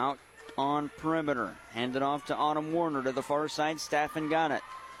out on perimeter. Handed off to Autumn Warner to the far side. Staffen got it.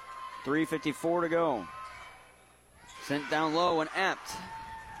 3:54 to go. Sent down low and Apt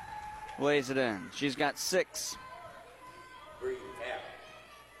lays it in. She's got 6.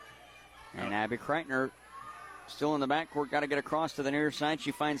 And Abby Kreitner still in the backcourt. Got to get across to the near side.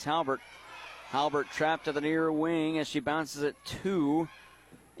 She finds Halbert. Halbert trapped to the near wing as she bounces it to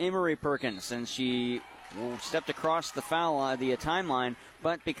Emory Perkins. And she stepped across the foul, the timeline,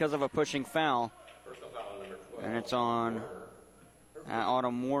 but because of a pushing foul. And it's on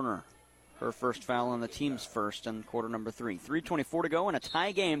Autumn Warner. Her first foul on the team's first in quarter number 3. 3:24 to go in a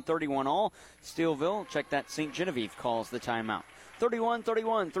tie game, 31-all. Steelville, check that, St. Genevieve calls the timeout.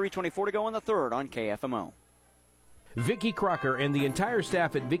 31-31, 3:24 to go in the third on KFMO. Vicki Crocker and the entire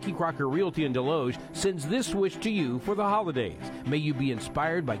staff at Vicki Crocker Realty in Deloge sends this wish to you for the holidays. May you be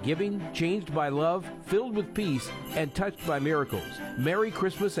inspired by giving, changed by love, filled with peace, and touched by miracles. Merry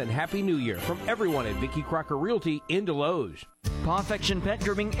Christmas and Happy New Year from everyone at Vicki Crocker Realty in Deloge. Pawfection Pet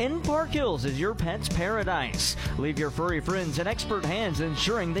Grooming in Park Hills is your pet's paradise. Leave your furry friends in expert hands,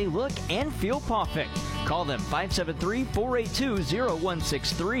 ensuring they look and feel perfect. Call them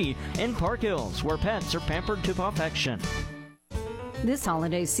 573-482-0163 in Park Hills, where pets are pampered to perfection. This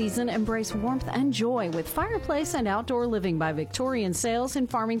holiday season, embrace warmth and joy with Fireplace and Outdoor Living by Victorian Sales in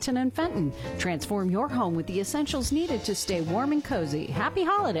Farmington and Fenton. Transform your home with the essentials needed to stay warm and cozy. Happy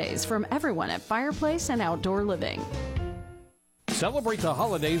holidays from everyone at Fireplace and Outdoor Living. Celebrate the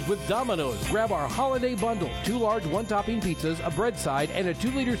holidays with Domino's. Grab our holiday bundle. 2 large one-topping pizzas, a bread side, and a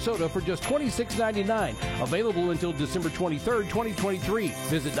 2-liter soda for just $26.99. Available until December 23rd, 2023.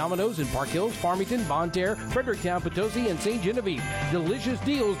 Visit Domino's in Park Hills, Farmington, Bonne Terre, Fredericktown, Potosi, and St. Genevieve. Delicious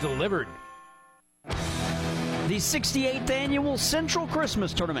deals delivered. The 68th Annual Central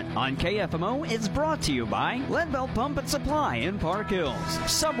Christmas Tournament on KFMO is brought to you by Leadbelt Pump and Supply in Park Hills,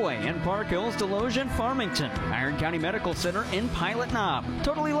 Subway in Park Hills, Deloge and Farmington, Iron County Medical Center in Pilot Knob,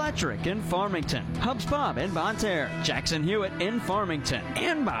 Total Electric in Farmington, Hub's Pub in Bonne Terre, Jackson Hewitt in Farmington,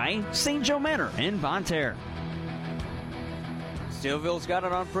 and by St. Joe Manor in Bonne Terre. Steelville's got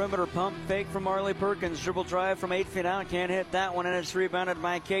it on perimeter. Pump fake from Marley Perkins. Dribble drive from 8 feet out. Can't hit that one, and it's rebounded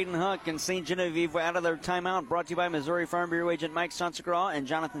by Caden Huck. And St. Genevieve out of their timeout. Brought to you by Missouri Farm Bureau agent Mike Sansegraw and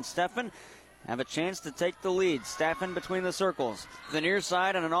Jonathan Steffen. Have a chance to take the lead. Staffen between the circles. The near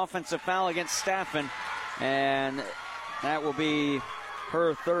side and an offensive foul against Staffen. And that will be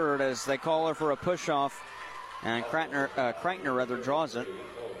her third as they call her for a push-off. And Kreitner draws it.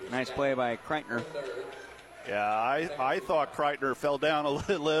 Nice play by Kreitner. Yeah, I thought Kreitner fell down a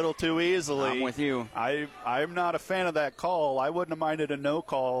little too easily. I'm with you. I'm not a fan of that call. I wouldn't have minded a no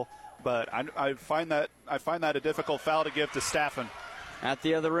call, but I find that a difficult foul to give to Staffen. At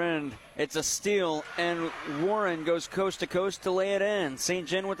the other end, it's a steal, and Warren goes coast to coast to lay it in. St.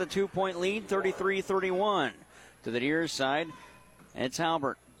 John with a 2-point lead, 33-31. To the near side, it's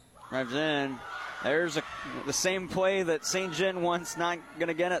Halbert. Drives in. There's the same play that St. John wants. Not going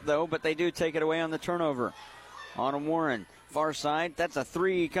to get it, though, but they do take it away on the turnover. Autumn Warren far side. That's a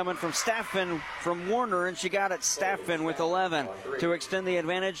three coming from Staffen from Warner, and she got it. Staffen with 11 to extend the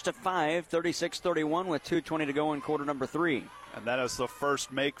advantage to 5, 36-31 with 2:20 to go in quarter number 3. And that is the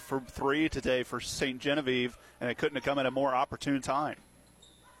first make for three today for St. Genevieve, and it couldn't have come at a more opportune time.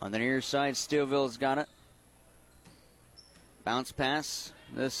 On the near side, Steelville's got it. Bounce pass.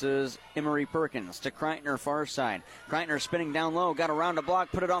 This is Emery Perkins to Kreitner, far side. Kreitner spinning down low, got around a block,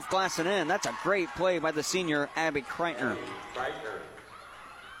 put it off glass and in. That's a great play by the senior, Abby Kreitner.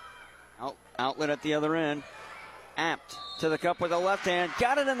 Outlet at the other end. Apt to the cup with a left hand.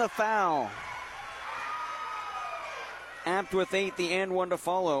 Got it in the foul. Apt with 8, the and 1 to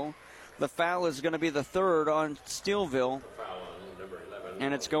follow. The foul is going to be the third on Steelville.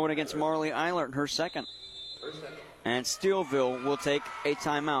 And it's going against Marley Eilert, her second. And Steelville will take a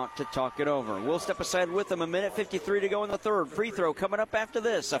timeout to talk it over. We'll step aside with them. 1:53 to go in the third. Free throw coming up after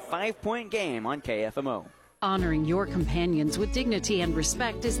this. A 5-point game on KFMO. Honoring your companions with dignity and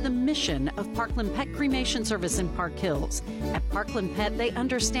respect is the mission of Parkland Pet Cremation Service in Park Hills. At Parkland Pet, they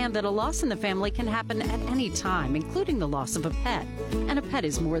understand that a loss in the family can happen at any time, including the loss of a pet. And a pet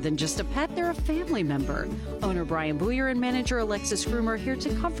is more than just a pet, they're a family member. Owner Brian Booyer and manager Alexis Groomer here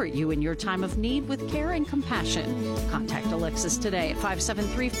to comfort you in your time of need with care and compassion. Contact Alexis today at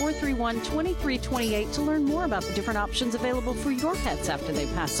 573-431-2328 to learn more about the different options available for your pets after they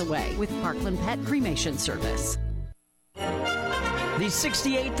pass away with Parkland Pet Cremation Service. The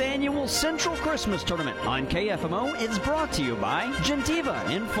 68th Annual Central Christmas Tournament on KFMO is brought to you by Gentiva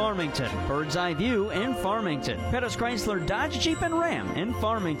in Farmington, Bird's Eye View in Farmington, Pettis Chrysler Dodge Jeep and Ram in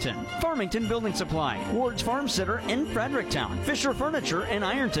Farmington, Farmington Building Supply, Ward's Farm Sitter in Fredericktown, Fisher Furniture in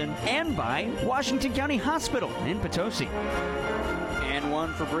Ironton, and by Washington County Hospital in Potosi. And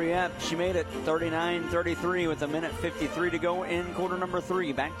one for Briette. She made it 39-33 with 1:53 to go in quarter number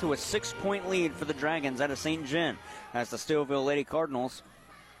 3. Back to a 6-point lead for the Dragons out of St. Gen as the Steelville Lady Cardinals,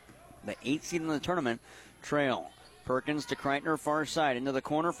 the 8th seed in the tournament, trail. Perkins to Kreitner, far side, into the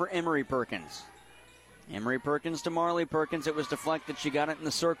corner for Emery Perkins. Emery Perkins to Marley Perkins. It was deflected. She got it in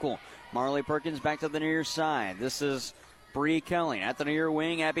the circle. Marley Perkins back to the near side. This is Bree Kelly at the near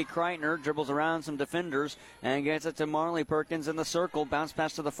wing. Abby Kreitner dribbles around some defenders and gets it to Marley Perkins in the circle. Bounce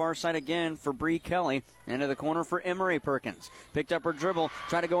pass to the far side again for Bree Kelly. Into the corner for Emery Perkins. Picked up her dribble.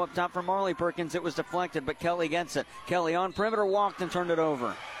 Tried to go up top for Marley Perkins. It was deflected, but Kelly gets it. Kelly on perimeter, walked and turned it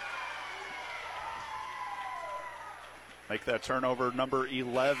over. Make that turnover number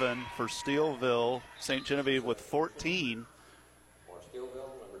 11 for Steelville. St. Genevieve with 14.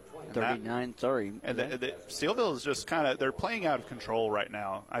 39, sorry. And Steelville is just kind of, they're playing out of control right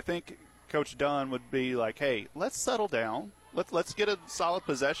now. I think Coach Dunn would be like, hey, let's settle down. Let's get a solid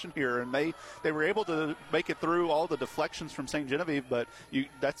possession here. And they were able to make it through all the deflections from St. Genevieve, but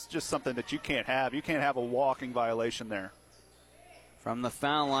that's just something that you can't have. You can't have a walking violation there. From the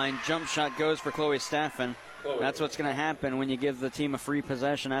foul line, jump shot goes for Chloe Staffen. That's what's going to happen when you give the team a free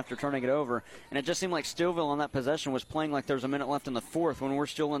possession after turning it over. And it just seemed like Steelville on that possession was playing like there was a minute left in the fourth when we're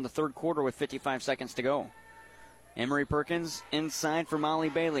still in the third quarter with 55 seconds to go. Emery Perkins inside for Molly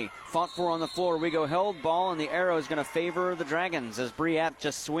Bailey. Fought for on the floor. We go held ball, and the arrow is going to favor the Dragons as Briette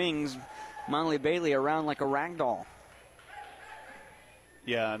just swings Molly Bailey around like a rag doll.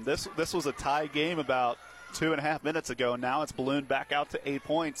 Yeah, and this was a tie game about 2.5 minutes ago. Now it's ballooned back out to 8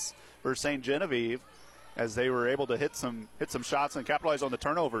 points for St. Genevieve, as they were able to hit some shots and capitalize on the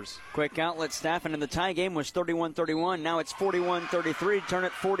turnovers. Quick outlet, Staffen, and the tie game was 31-31. Now it's 41-33. Turn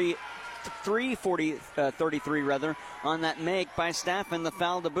it 33 rather, on that make by Staffen, the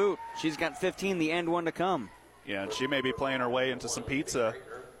foul to boot. She's got 15, the end one to come. Yeah, and she may be playing her way into some pizza.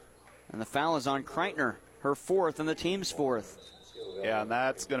 And the foul is on Kreitner, her fourth and the team's fourth. Yeah, and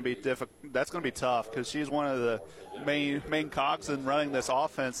that's going to be that's going to be tough because she's one of the main cogs in running this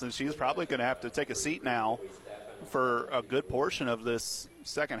offense, and she's probably going to have to take a seat now for a good portion of this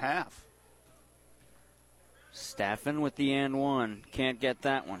second half. Staffen with the and one. Can't get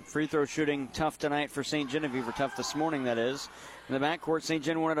that one. Free throw shooting tough tonight for St. Genevieve, or tough this morning, that is. In the backcourt, St.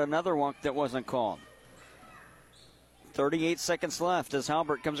 Gen wanted another walk that wasn't called. 38 seconds left as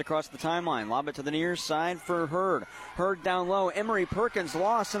Halbert comes across the timeline. Lob it to the near side for Hurd. Hurd down low. Emery Perkins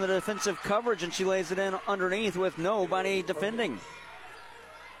lost in the defensive coverage, and she lays it in underneath with nobody defending.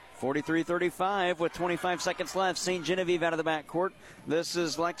 43-35 with 25 seconds left. St. Genevieve out of the backcourt. This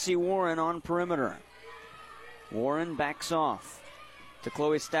is Lexi Warren on perimeter. Warren backs off to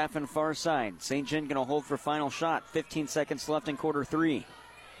Chloe Staffen, far side. St. Gen going to hold for final shot. 15 seconds left in quarter 3.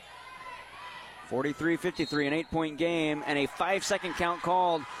 43-53, an 8-point game, and a 5-second count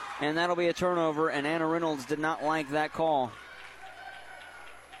called, and that'll be a turnover, and Anna Reynolds did not like that call.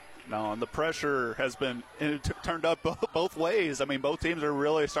 No, and the pressure has been turned up both ways. I mean, both teams are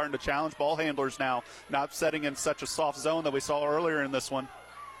really starting to challenge ball handlers now, not setting in such a soft zone that we saw earlier in this one.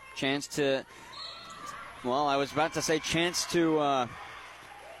 Chance to, well, I was about to say chance to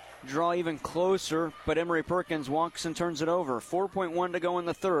draw even closer, but Emory Perkins walks and turns it over. 4.1 to go in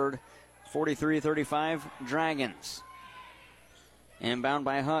the third. 43-35 Dragons. Inbound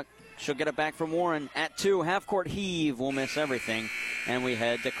by Huck. She'll get it back from Warren at 2. Half-court heave will miss everything. And we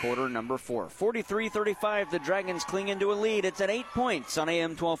head to quarter number 4. 43-35, the Dragons cling into a lead. It's at 8 points on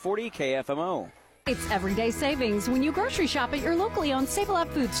AM 1240 KFMO. It's everyday savings when you grocery shop at your locally owned Save-A-Lot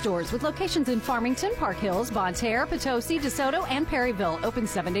food stores with locations in Farmington, Park Hills, Bonne Terre, Potosi, DeSoto, and Perryville. Open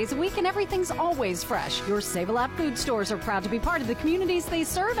 7 days a week and everything's always fresh. Your Save-A-Lot food stores are proud to be part of the communities they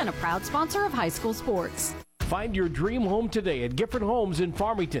serve and a proud sponsor of high school sports. Find your dream home today at Gifford Homes in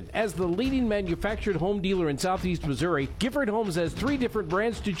Farmington. As the leading manufactured home dealer in Southeast Missouri, Gifford Homes has 3 different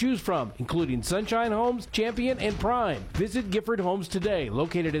brands to choose from, including Sunshine Homes, Champion, and Prime. Visit Gifford Homes today,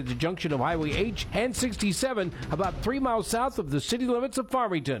 located at the junction of Highway H and 67, about 3 miles south of the city limits of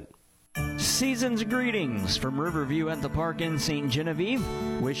Farmington. Season's greetings from Riverview at the Park in St. Genevieve.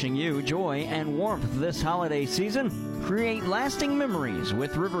 Wishing you joy and warmth this holiday season. Create lasting memories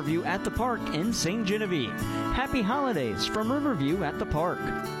with Riverview at the Park in St. Genevieve. Happy holidays from Riverview at the Park.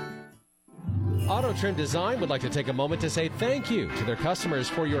 Auto Trim Design would like to take a moment to say thank you to their customers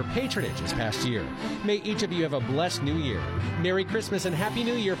for your patronage this past year. May each of you have a blessed new year. Merry Christmas and Happy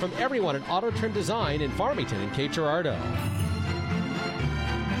New Year from everyone at Auto Trim Design in Farmington and Cape Girardeau.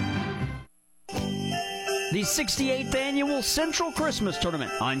 The 68th Annual Central Christmas Tournament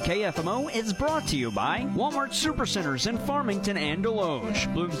on KFMO is brought to you by Walmart Supercenters in Farmington and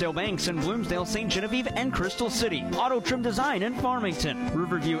Deloge, Bloomsdale Banks in Bloomsdale, St. Genevieve, and Crystal City, Auto Trim Design in Farmington,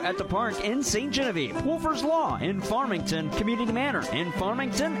 Riverview at the Park in St. Genevieve, Wolfer's Law in Farmington, Community Manor in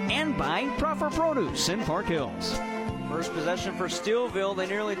Farmington, and by Proffer Produce in Park Hills. First possession for Steelville. They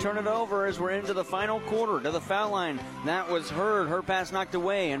nearly turn it over as we're into the final quarter. To the foul line. That was Hurd. Her pass knocked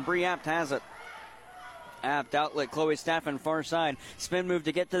away, and Bree Apt has it. Apt outlet, Chloe Staffen far side. Spin move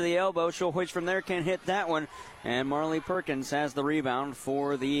to get to the elbow. She'll hoist from there, can't hit that one. And Marley Perkins has the rebound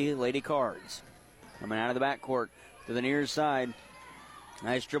for the Lady Cards. Coming out of the backcourt to the near side.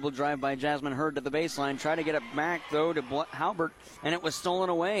 Nice dribble drive by Jasmine Hurd to the baseline. Try to get it back, though, to Halbert, and it was stolen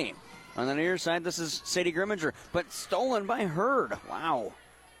away. On the near side, this is Sadie Grimminger, but stolen by Hurd. Wow.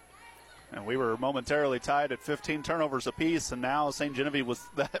 And we were momentarily tied at 15 turnovers apiece, and now St. Genevieve with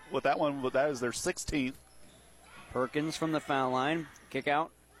that one, that is their 16th. Perkins from the foul line. Kick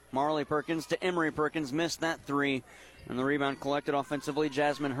out. Marley Perkins to Emory Perkins. Missed that 3. And the rebound collected offensively,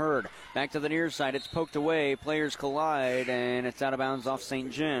 Jasmine Hurd. Back to the near side. It's poked away. Players collide, and it's out of bounds off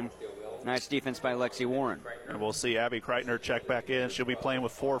St. Gen. Nice defense by Lexi Warren. And we'll see Abby Kreitner check back in. She'll be playing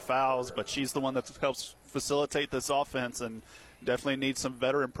with 4 fouls, but she's the one that helps facilitate this offense and definitely needs some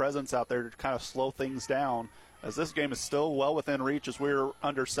veteran presence out there to kind of slow things down, as this game is still well within reach as we're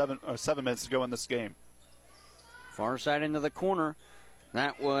under 7 minutes to go in this game. Far side into the corner.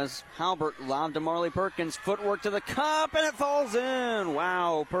 That was Halbert. Lob to Marley Perkins. Footwork to the cup, and it falls in.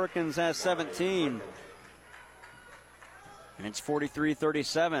 Wow, Perkins has 17. And it's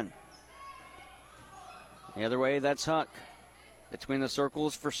 43-37. The other way, that's Huck. Between the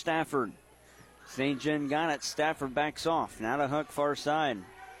circles for Stafford. St. Gen got it. Stafford backs off. Now to Huck, far side.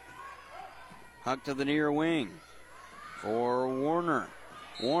 Huck to the near wing for Warner.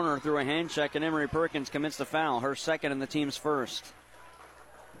 Warner threw a hand check, and Emory Perkins commits the foul. Her second and the team's first.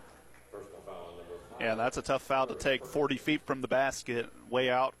 Yeah, that's a tough foul to take 40 feet from the basket,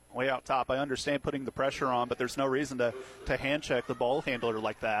 way out top. I understand putting the pressure on, but there's no reason to hand check the ball handler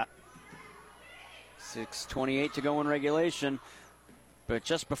like that. 6:28 to go in regulation. But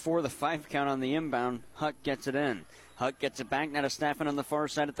just before the 5 count on the inbound, Huck gets it in. Huck gets it back now to Staffen on the far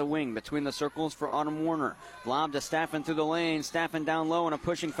side at the wing. Between the circles for Autumn Warner. Lob to Staffen through the lane. Staffen down low, and a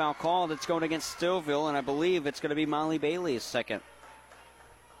pushing foul call that's going against Stillville, and I believe it's going to be Molly Bailey's second.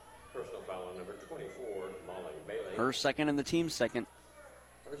 Personal foul on number 24, Molly Bailey. Her second and the team's second.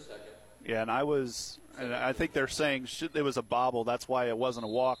 Her second. Yeah, and I think they're saying it was a bobble. That's why it wasn't a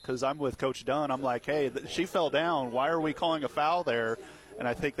walk, because I'm with Coach Dunn. I'm like, hey, she fell down. Why are we calling a foul there? And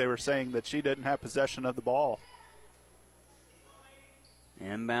I think they were saying that she didn't have possession of the ball.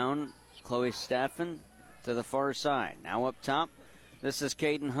 Inbound, Chloe Staffen to the far side. Now up top, this is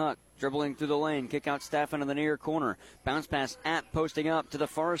Caden Huck dribbling through the lane. Kick out Staffen in the near corner. Bounce pass at posting up to the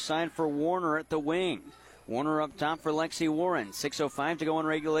far side for Warner at the wing. Warner up top for Lexi Warren. 6:05 to go in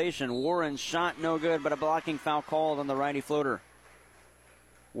regulation. Warren's shot no good, but a blocking foul called on the righty floater.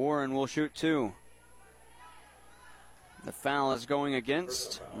 Warren will shoot 2. The foul is going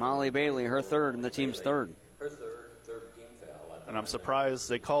against Molly Bailey, her third and the team's third. And I'm surprised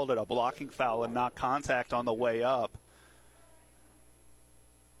they called it a blocking foul and not contact on the way up.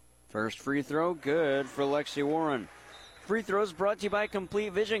 First free throw, good for Lexi Warren. Free throws brought to you by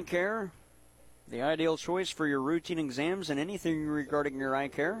Complete Vision Care, the ideal choice for your routine exams and anything regarding your eye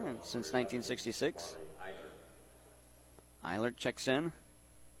care since 1966. Eilert checks in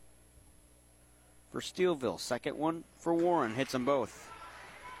for Steelville. Second one for Warren. Hits them both.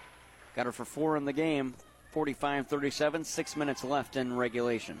 Got her for 4 in the game. 45-37. 6 minutes left in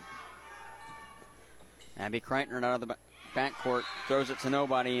regulation. Abby Kreitner out of the backcourt. Throws it to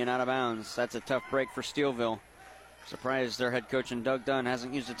nobody and out of bounds. That's a tough break for Steelville. Surprised their head coach and Doug Dunn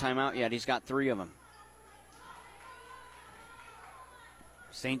hasn't used a timeout yet. He's got 3 of them.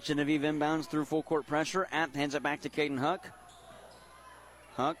 St. Genevieve inbounds through full court pressure. Apt hands it back to Caden Huck.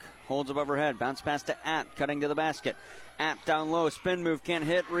 Huck holds above her head. Bounce pass to Apt, cutting to the basket. Apt down low. Spin move can't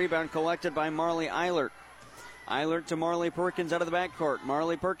hit. Rebound collected by Marley Eilert. Eilert to Marley Perkins out of the backcourt.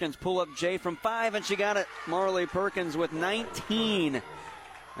 Marley Perkins pull up J from 5, and she got it. Marley Perkins with 19.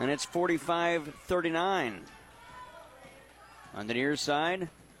 And it's 45-39. On the near side,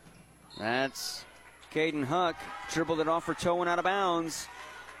 that's Caden Huck. Dribbled it off her toe and out of bounds.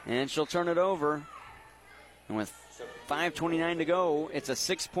 And she'll turn it over. And with 5:29 to go, it's a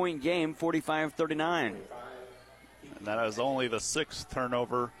 6-point game, 45-39. And that is only the 6th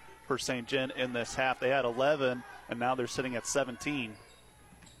turnover for St. Gen in this half. They had 11, and now they're sitting at 17.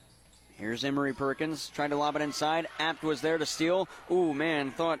 Here's Emery Perkins trying to lob it inside. Apt was there to steal. Ooh, man,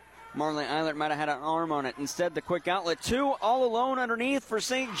 thought Marley Eilert might have had an arm on it. Instead, the quick outlet. 2 all alone underneath for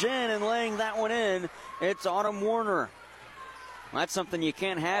St. Gen, and laying that one in, it's Autumn Warner. That's something you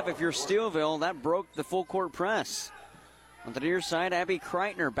can't have if you're Steelville. That broke the full court press. On the near side, Abby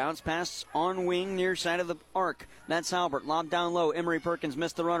Kreitner. Bounce pass on wing near side of the arc. That's Halbert. Lob down low. Emery Perkins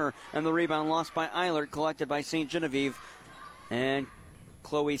missed the runner. And the rebound lost by Eilert, collected by St. Genevieve. And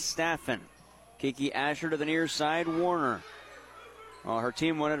Chloe Staffen. Kiki Asher to the near side. Warner. Well, her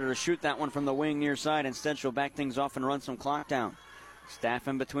team wanted her to shoot that one from the wing near side. Instead, she'll back things off and run some clock down.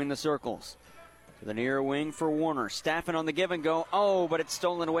 Staffen between the circles. To the near wing for Warner. Staffen on the give and go. Oh, but it's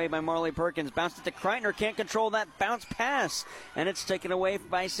stolen away by Marley Perkins. Bounced it to Kreitner. Can't control that bounce pass. And it's taken away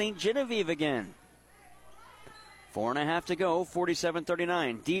by St. Genevieve again. 4.5 to go.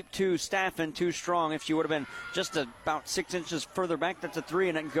 47-39. Deep 2. Staffen too strong. If she would have been just about 6 inches further back, that's a 3,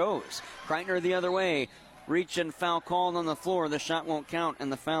 and it goes. Kreitner the other way. Reach and foul called on the floor. The shot won't count,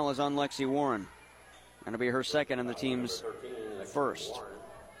 and the foul is on Lexi Warren. That'll be her second and the team's first.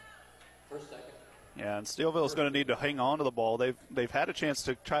 Yeah, and Steelville is going to need to hang on to the ball. They've had a chance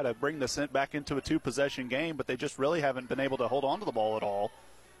to try to bring this back into a 2-possession game, but they just really haven't been able to hold on to the ball at all.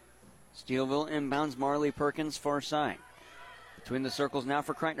 Steelville inbounds Marley Perkins, far side. Between the circles now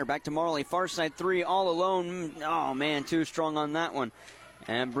for Kreitner. Back to Marley. Far side 3, all alone. Oh, man, too strong on that one.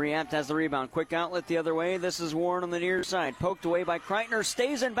 And Briapt has the rebound. Quick outlet the other way. This is Warren on the near side. Poked away by Kreitner.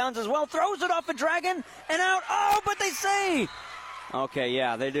 Stays in bounds as well. Throws it off a dragon and out. Oh, but they say. Okay,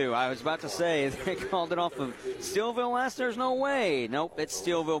 yeah, they do. I was about to say they called it off of Steelville last. There's no way. Nope, it's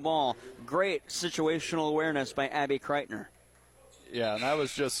Steelville ball. Great situational awareness by Abby Kreitner. Yeah, and that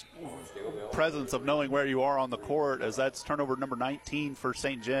was just presence of knowing where you are on the court, as that's turnover number 19 for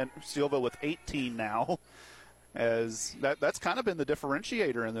St. Gen. Steelville with 18 now. As that's kind of been the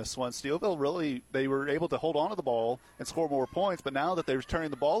differentiator in this one. Steelville really, they were able to hold on to the ball and score more points, but now that they're turning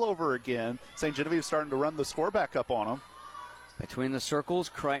the ball over again, St. Genevieve is starting to run the score back up on them. Between the circles,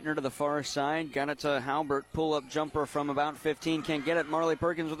 Kreitner to the far side. Got it to Halbert. Pull-up jumper from about 15. Can't get it. Marley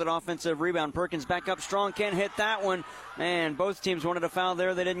Perkins with an offensive rebound. Perkins back up strong. Can't hit that one. Man, both teams wanted a foul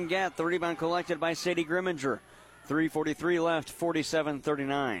there. They didn't get. The rebound collected by Sadie Grimminger. 3:43 left.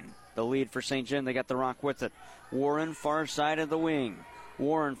 47-39. The lead for St. Gen. They got the rock with it. Warren, far side of the wing.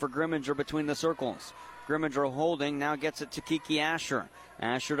 Warren for Grimminger between the circles. Grimminger holding. Now gets it to Kiki Asher.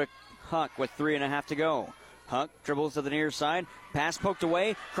 Asher to Huck with 3.5 to go. Huck dribbles to the near side. Pass poked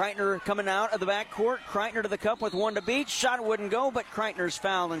away. Kreitner coming out of the backcourt. Kreitner to the cup with 1 to beat. Shot wouldn't go, but Kreitner's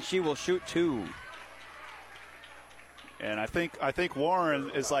fouled, and she will shoot 2. And I think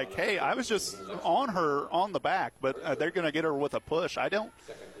Warren is like, hey, I was just on her on the back, but they're going to get her with a push. I don't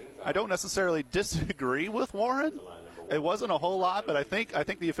necessarily disagree with Warren. It wasn't a whole lot, but I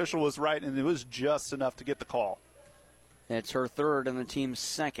think the official was right, and it was just enough to get the call. It's her third and the team's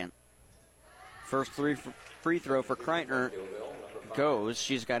second. First free throw for Kreitner goes.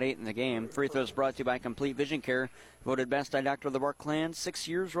 She's got 8 in the game. Free throws brought to you by Complete Vision Care. Voted best by Dr. LeBarc Clan 6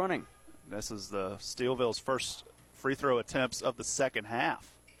 years running. This is the Steelville's first free throw attempts of the second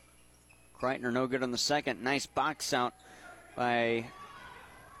half. Kreitner no good on the second. Nice box out by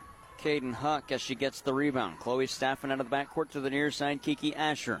Caden Huck as she gets the rebound. Chloe Staffen out of the backcourt to the near side, Kiki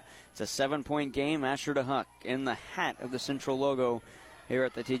Asher. It's a 7-point game, Asher to Huck in the hat of the Central logo here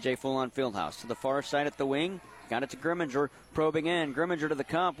at the TJ Full-On Fieldhouse. To the far side at the wing, got it to Grimminger, probing in. Grimminger to the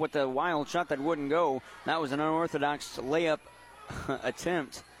cup with a wild shot that wouldn't go. That was an unorthodox layup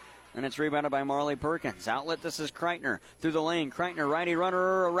attempt. And it's rebounded by Marley Perkins. Outlet, this is Kreitner. Through the lane, Kreitner, righty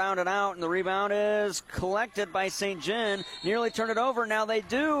runner, around and out, and the rebound is collected by St. John. Nearly turned it over, now they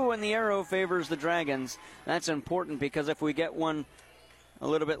do, and the arrow favors the Dragons. That's important because if we get one a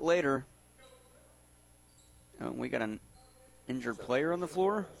little bit later, we got an injured player on the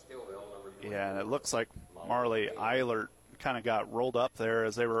floor. Yeah, and it looks like Marley Eilert kind of got rolled up there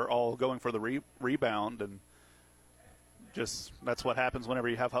as they were all going for the rebound, and just that's what happens whenever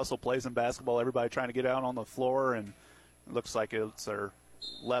you have hustle plays in basketball. Everybody trying to get out on the floor, and it looks like it's her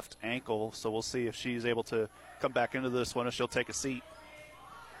left ankle, so we'll see if she's able to come back into this one, if she'll take a seat.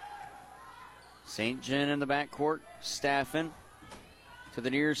 St. John in the backcourt, Staffen to the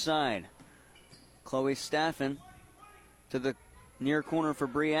near side. Chloe Staffen to the near corner for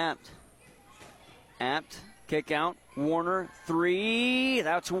Bree Apt. Apt, kick out, Warner, three.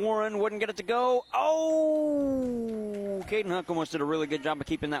 That's Warren, wouldn't get it to go. Oh! Caden Huck almost did a really good job of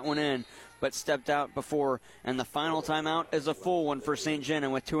keeping that one in, but stepped out before. And the final timeout is a full one for St. John.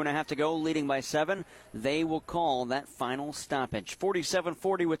 And with 2.5 to go, leading by 7, they will call that final stoppage.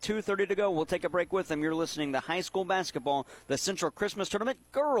 47-40 with 2:30 to go. We'll take a break with them. You're listening to high school basketball, the Central Christmas Tournament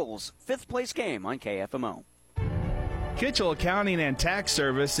Girls 5th place game on KFMO. Kitchell Accounting and Tax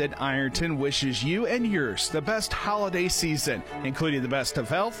Service in Ironton wishes you and yours the best holiday season, including the best of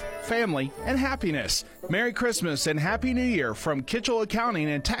health, family, and happiness. Merry Christmas and Happy New Year from Kitchell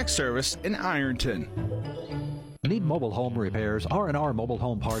Accounting and Tax Service in Ironton. Need mobile home repairs? R&R Mobile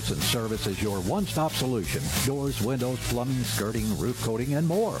Home Parts and Service is your one-stop solution. Doors, windows, plumbing, skirting, roof coating, and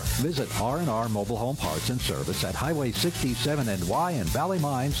more. Visit R&R Mobile Home Parts and Service at Highway 67 NY and Valley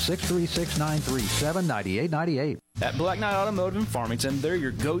Mines 636-937-9898. At Black Knight Automotive in Farmington, they're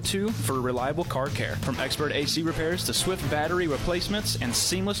your go-to for reliable car care. From expert AC repairs to swift battery replacements and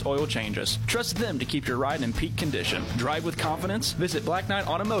seamless oil changes. Trust them to keep your ride in peak condition. Drive with confidence. Visit Black Knight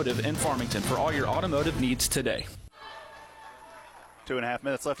Automotive in Farmington for all your automotive needs today. 2.5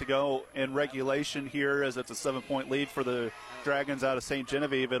 minutes left to go in regulation here as it's a 7-point lead for the Dragons out of St.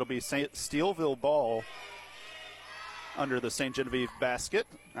 Genevieve. It'll be Steelville ball under the St. Genevieve basket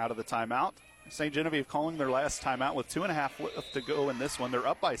out of the timeout. St. Genevieve calling their last timeout with 2.5 left to go in this one. They're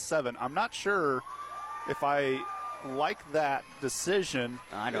up by 7. I'm not sure if I like that decision.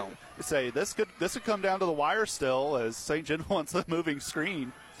 I don't. Say this could come down to the wire still as St. Gen wants a moving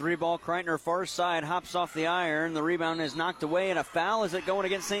screen. 3-ball, Kreitner far side, hops off the iron. The rebound is knocked away, and a foul. Is it going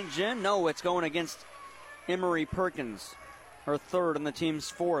against St. Gen? No, it's going against Emery Perkins, her third and the team's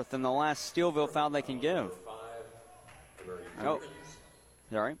fourth, and the last Steelville foul they can give. Oh,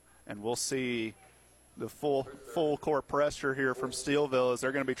 sorry. And we'll see the full court pressure here from Steelville as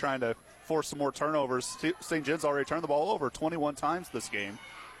they're going to be trying to force some more turnovers. St. Jen's already turned the ball over 21 times this game.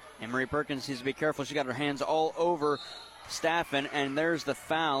 Emery Perkins needs to be careful. She got her hands all over Staffen, and there's the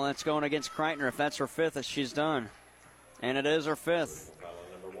foul. That's going against Kreitner. If that's her 5th, as she's done. And it is her 5th.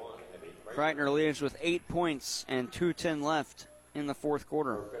 Kreitner leaves with 8 points and 2:10 left in the fourth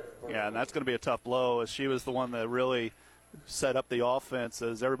quarter. Yeah, and that's going to be a tough blow as she was the one that really set up the offense,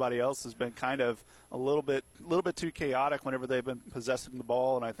 as everybody else has been kind of a little bit too chaotic whenever they've been possessing the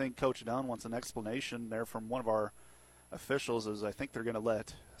ball. And I think Coach Dunn wants an explanation there from one of our officials, as I think they're going to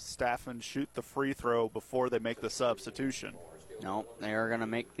let Staffen shoot the free throw before they make the substitution. No, they are going to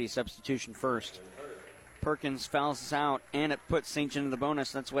make the substitution first. Perkins fouls us out, and it puts St. John in the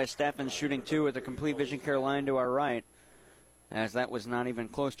bonus. That's why Staffen's shooting 2 with a complete vision care line to our right, as that was not even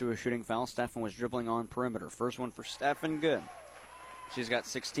close to a shooting foul. Staffen was dribbling on perimeter. First one for Staffen, good. She's got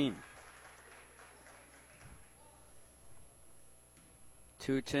 16.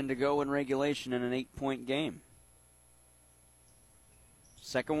 2:10 to go in regulation in an 8-point game.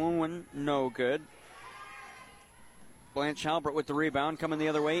 Second one, no good. Blanche Halbert with the rebound, coming the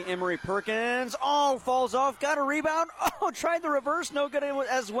other way. Emery Perkins, falls off, got a rebound. Tried the reverse, no good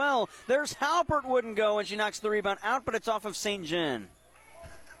as well. There's Halbert, wouldn't go, and she knocks the rebound out, but it's off of St. John.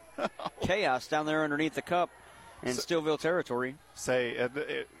 Chaos down there underneath the cup in Steelville territory.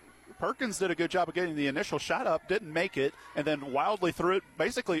 Perkins did a good job of getting the initial shot up, didn't make it, and then wildly threw it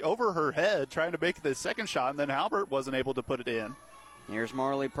basically over her head, trying to make the second shot, and then Halbert wasn't able to put it in. Here's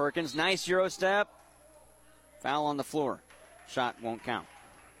Marley Perkins, nice Euro step. Foul on the floor. Shot won't count.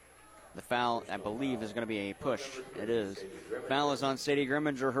 The foul, I believe, is going to be a push. It is. Foul is on Sadie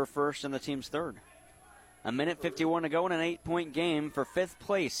Grimminger, her first and the team's third. A minute 51 to go in an 8-point game for 5th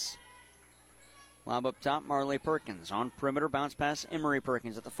place. Lob up top, Marley Perkins. On perimeter, bounce pass, Emery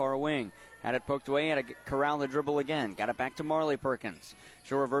Perkins at the far wing. Had it poked away, had to corral the dribble again. Got it back to Marley Perkins.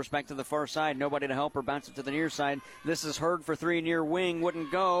 She'll reverse back to the far side. Nobody to help her. Bounce it to the near side. This is Hurd for 3 near wing.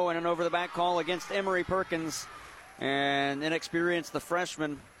 Wouldn't go. And an over-the-back call against Emery Perkins. And inexperienced, the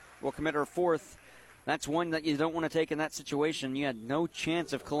freshman, will commit her 4th. That's one that you don't want to take in that situation. You had no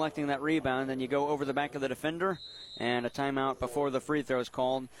chance of collecting that rebound, and you go over the back of the defender. And a timeout before the free throw is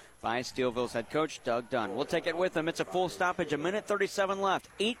called by Steelville's head coach, Doug Dunn. We'll take it with him. It's a full stoppage, a minute 37 left.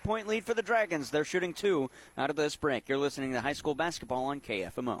 8-point lead for the Dragons. They're shooting 2 out of this break. You're listening to high school basketball on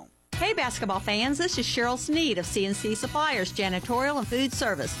KFMO. Hey basketball fans, this is Cheryl Sneed of CNC Suppliers, Janitorial and Food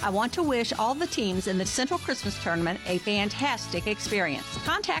Service. I want to wish all the teams in the Central Christmas Tournament a fantastic experience.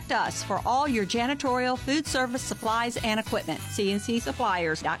 Contact us for all your janitorial, food service, supplies, and equipment.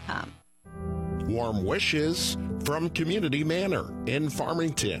 CNCSuppliers.com. Warm wishes from Community Manor in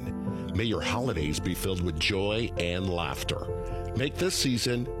Farmington. May your holidays be filled with joy and laughter. Make this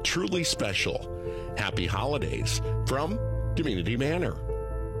season truly special. Happy holidays from Community Manor.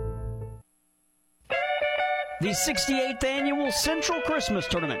 The 68th Annual Central Christmas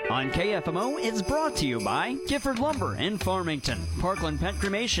Tournament on KFMO is brought to you by Gifford Lumber in Farmington, Parkland Pet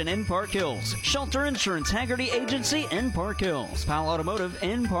Cremation in Park Hills, Shelter Insurance Haggerty Agency in Park Hills, Powell Automotive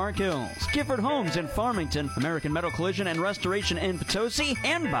in Park Hills, Gifford Homes in Farmington, American Metal Collision and Restoration in Potosi,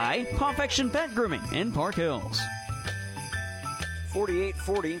 and by Perfection Pet Grooming in Park Hills.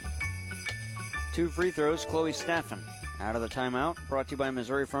 48-40. 2 free throws, Chloe Staffen. Out of the timeout, brought to you by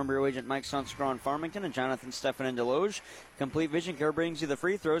Missouri Farm Bureau agent Mike Sonskra in Farmington and Jonathan Steffen in Deloge. Complete Vision Care brings you the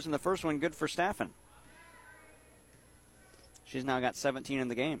free throws, and the first one good for Staffen. She's now got 17 in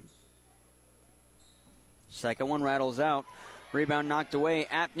the game. Second one rattles out. Rebound knocked away.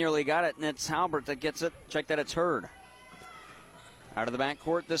 App nearly got it, and it's Halbert that gets it. Check that, it's Hurd. Out of the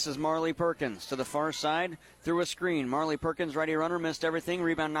backcourt, this is Marley Perkins. To the far side, through a screen. Marley Perkins, righty runner, missed everything.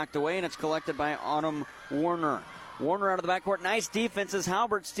 Rebound knocked away, and it's collected by Autumn Warner. Warner out of the backcourt. Nice defense as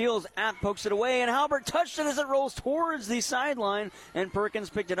Halbert steals. App pokes it away, and Halbert touched it as it rolls towards the sideline, and Perkins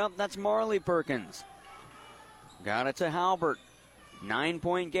picked it up. That's Marley Perkins. Got it to Halbert.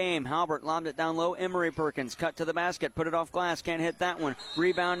 9-point game. Halbert lobbed it down low. Emery Perkins cut to the basket. Put it off glass. Can't hit that one.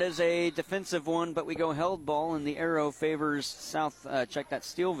 Rebound is a defensive one, but we go held ball, and the arrow favors South. Check that,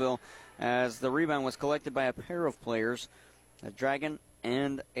 Steelville, as the rebound was collected by a pair of players, a Dragon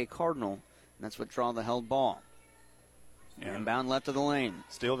and a Cardinal. And that's what draw the held ball. Inbound left of the lane.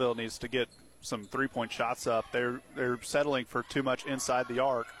 Steelville needs to get some three-point shots up. They're settling for too much inside the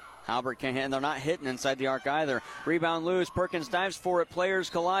arc. Halbert can't hit, and they're not hitting inside the arc either. Rebound loose. Perkins dives for it. Players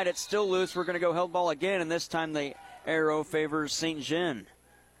collide. It's still loose. We're going to go held ball again, and this time the arrow favors St. Jean.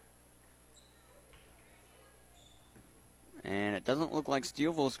 And it doesn't look like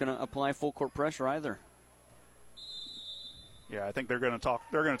Steelville is going to apply full court pressure either. Yeah, I think they're going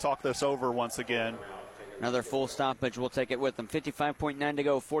to talk this over once again. Another full stoppage. We'll take it with them. 55.9 to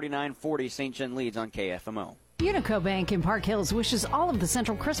go. 49-40. St. John leads on KFMO. Unico Bank in Park Hills wishes all of the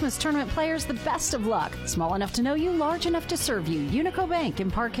Central Christmas Tournament players the best of luck. Small enough to know you, large enough to serve you. Unico Bank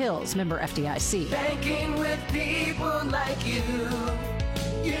in Park Hills. Member FDIC. Banking with people like you.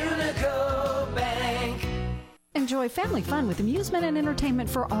 Unico Bank. Enjoy family fun with amusement and entertainment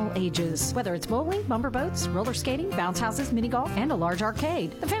for all ages. Whether it's bowling, bumper boats, roller skating, bounce houses, mini golf, and a large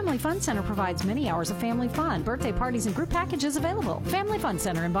arcade. The Family Fun Center provides many hours of family fun, birthday parties, and group packages available. Family Fun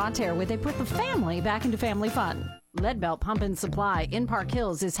Center in Bonne Terre, where they put the family back into family fun. Leadbelt Pump and Supply in Park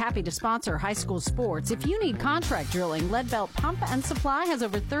Hills is happy to sponsor high school sports. If you need contract drilling, Leadbelt Pump and Supply has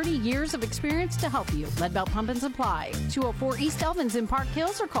over 30 years of experience to help you. Leadbelt Pump and Supply, 204 East Elvins in Park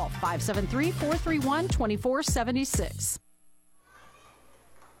Hills, or call 573-431-2476.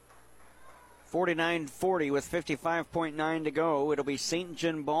 49-40 with 55.9 to go. It'll be St.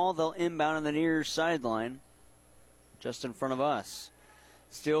 John ball. They'll inbound on the near sideline, just in front of us.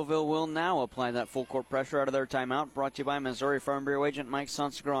 Steelville will now apply that full court pressure out of their timeout. Brought to you by Missouri Farm Bureau agent Mike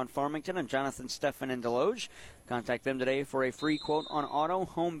Sonskra in Farmington and Jonathan Steffen in Deloge. Contact them today for a free quote on auto,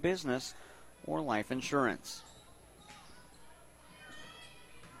 home business, or life insurance.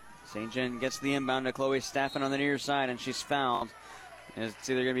 St. John gets the inbound to Chloe Staffen on the near side, and she's fouled. It's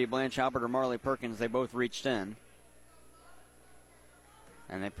either going to be Blanche Halbert or Marley Perkins. They both reached in.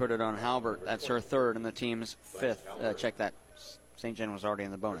 And they put it on Halbert. That's her third and the team's fifth. Check that. St. John was already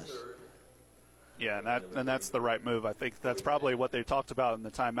in the bonus. Yeah, and that's the right move. I think that's probably what they talked about in the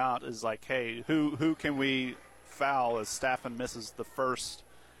timeout is like, hey, who can we foul as Staffen misses the first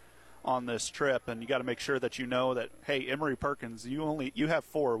on this trip, and you got to make sure that you know that, hey, Emory Perkins, you have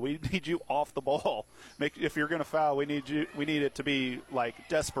 4. We need you off the ball. If you're going to foul, we need it to be like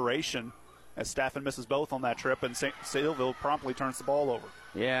desperation, as Staffen misses both on that trip, and Steelville promptly turns the ball over.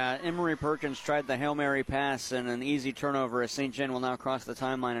 Yeah, Emory Perkins tried the Hail Mary pass and an easy turnover, as St. John will now cross the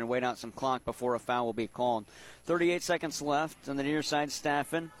timeline and wait out some clock before a foul will be called. 38 seconds left on the near side.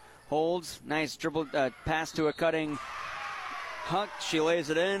 Staffen holds. Nice dribble pass to a cutting Huck. She lays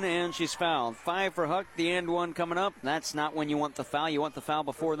it in, and she's fouled. 5 for Huck, the and one coming up. That's not when you want the foul. You want the foul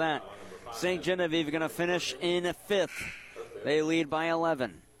before that. St. Genevieve going to finish in 5th. They lead by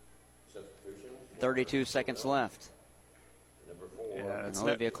 11. 32 seconds left. Yeah, it's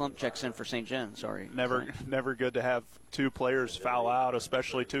Olivia Klump checks in for St. John. Sorry. Never good to have 2 players foul out,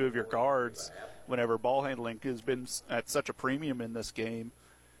 especially 2 of your guards, whenever ball handling has been at such a premium in this game.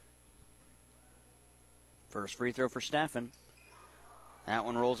 First free throw for Staffen. That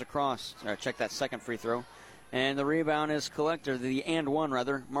one rolls across. Check that second free throw. And the rebound is collected, the and one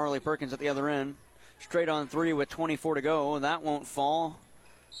rather. Marley Perkins at the other end. Straight on 3 with 24 to go. That won't fall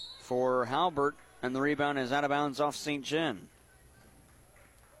for Halbert. And the rebound is out of bounds off St. John.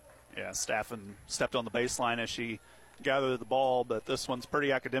 Yeah, Staffen stepped on the baseline as she gathered the ball, but this one's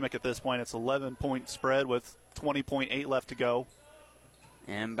pretty academic at this point. It's 11-point spread with 20.8 left to go.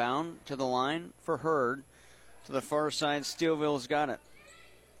 Inbound to the line for Hurd. To the far side, Steelville's got it.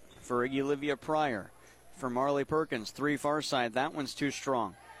 For Olivia Pryor. For Marley Perkins, 3 far side. That one's too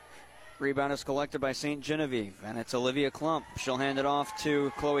strong. Rebound is collected by St. Genevieve, and it's Olivia Klump. She'll hand it off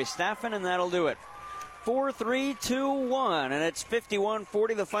to Chloe Staffen, and that'll do it. 4-3-2-1, and it's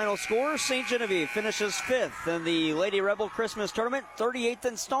 51-40 the final score. St. Genevieve finishes 5th in the Lady Rebel Christmas Tournament, 38th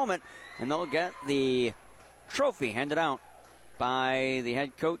installment, and they'll get the trophy handed out by the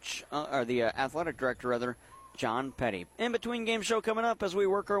head coach, or the athletic director, rather, John Petty. In between game show coming up as we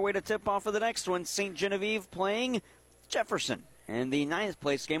work our way to tip off of the next one. St. Genevieve playing Jefferson in the 9th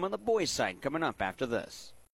place game on the boys' side coming up after this.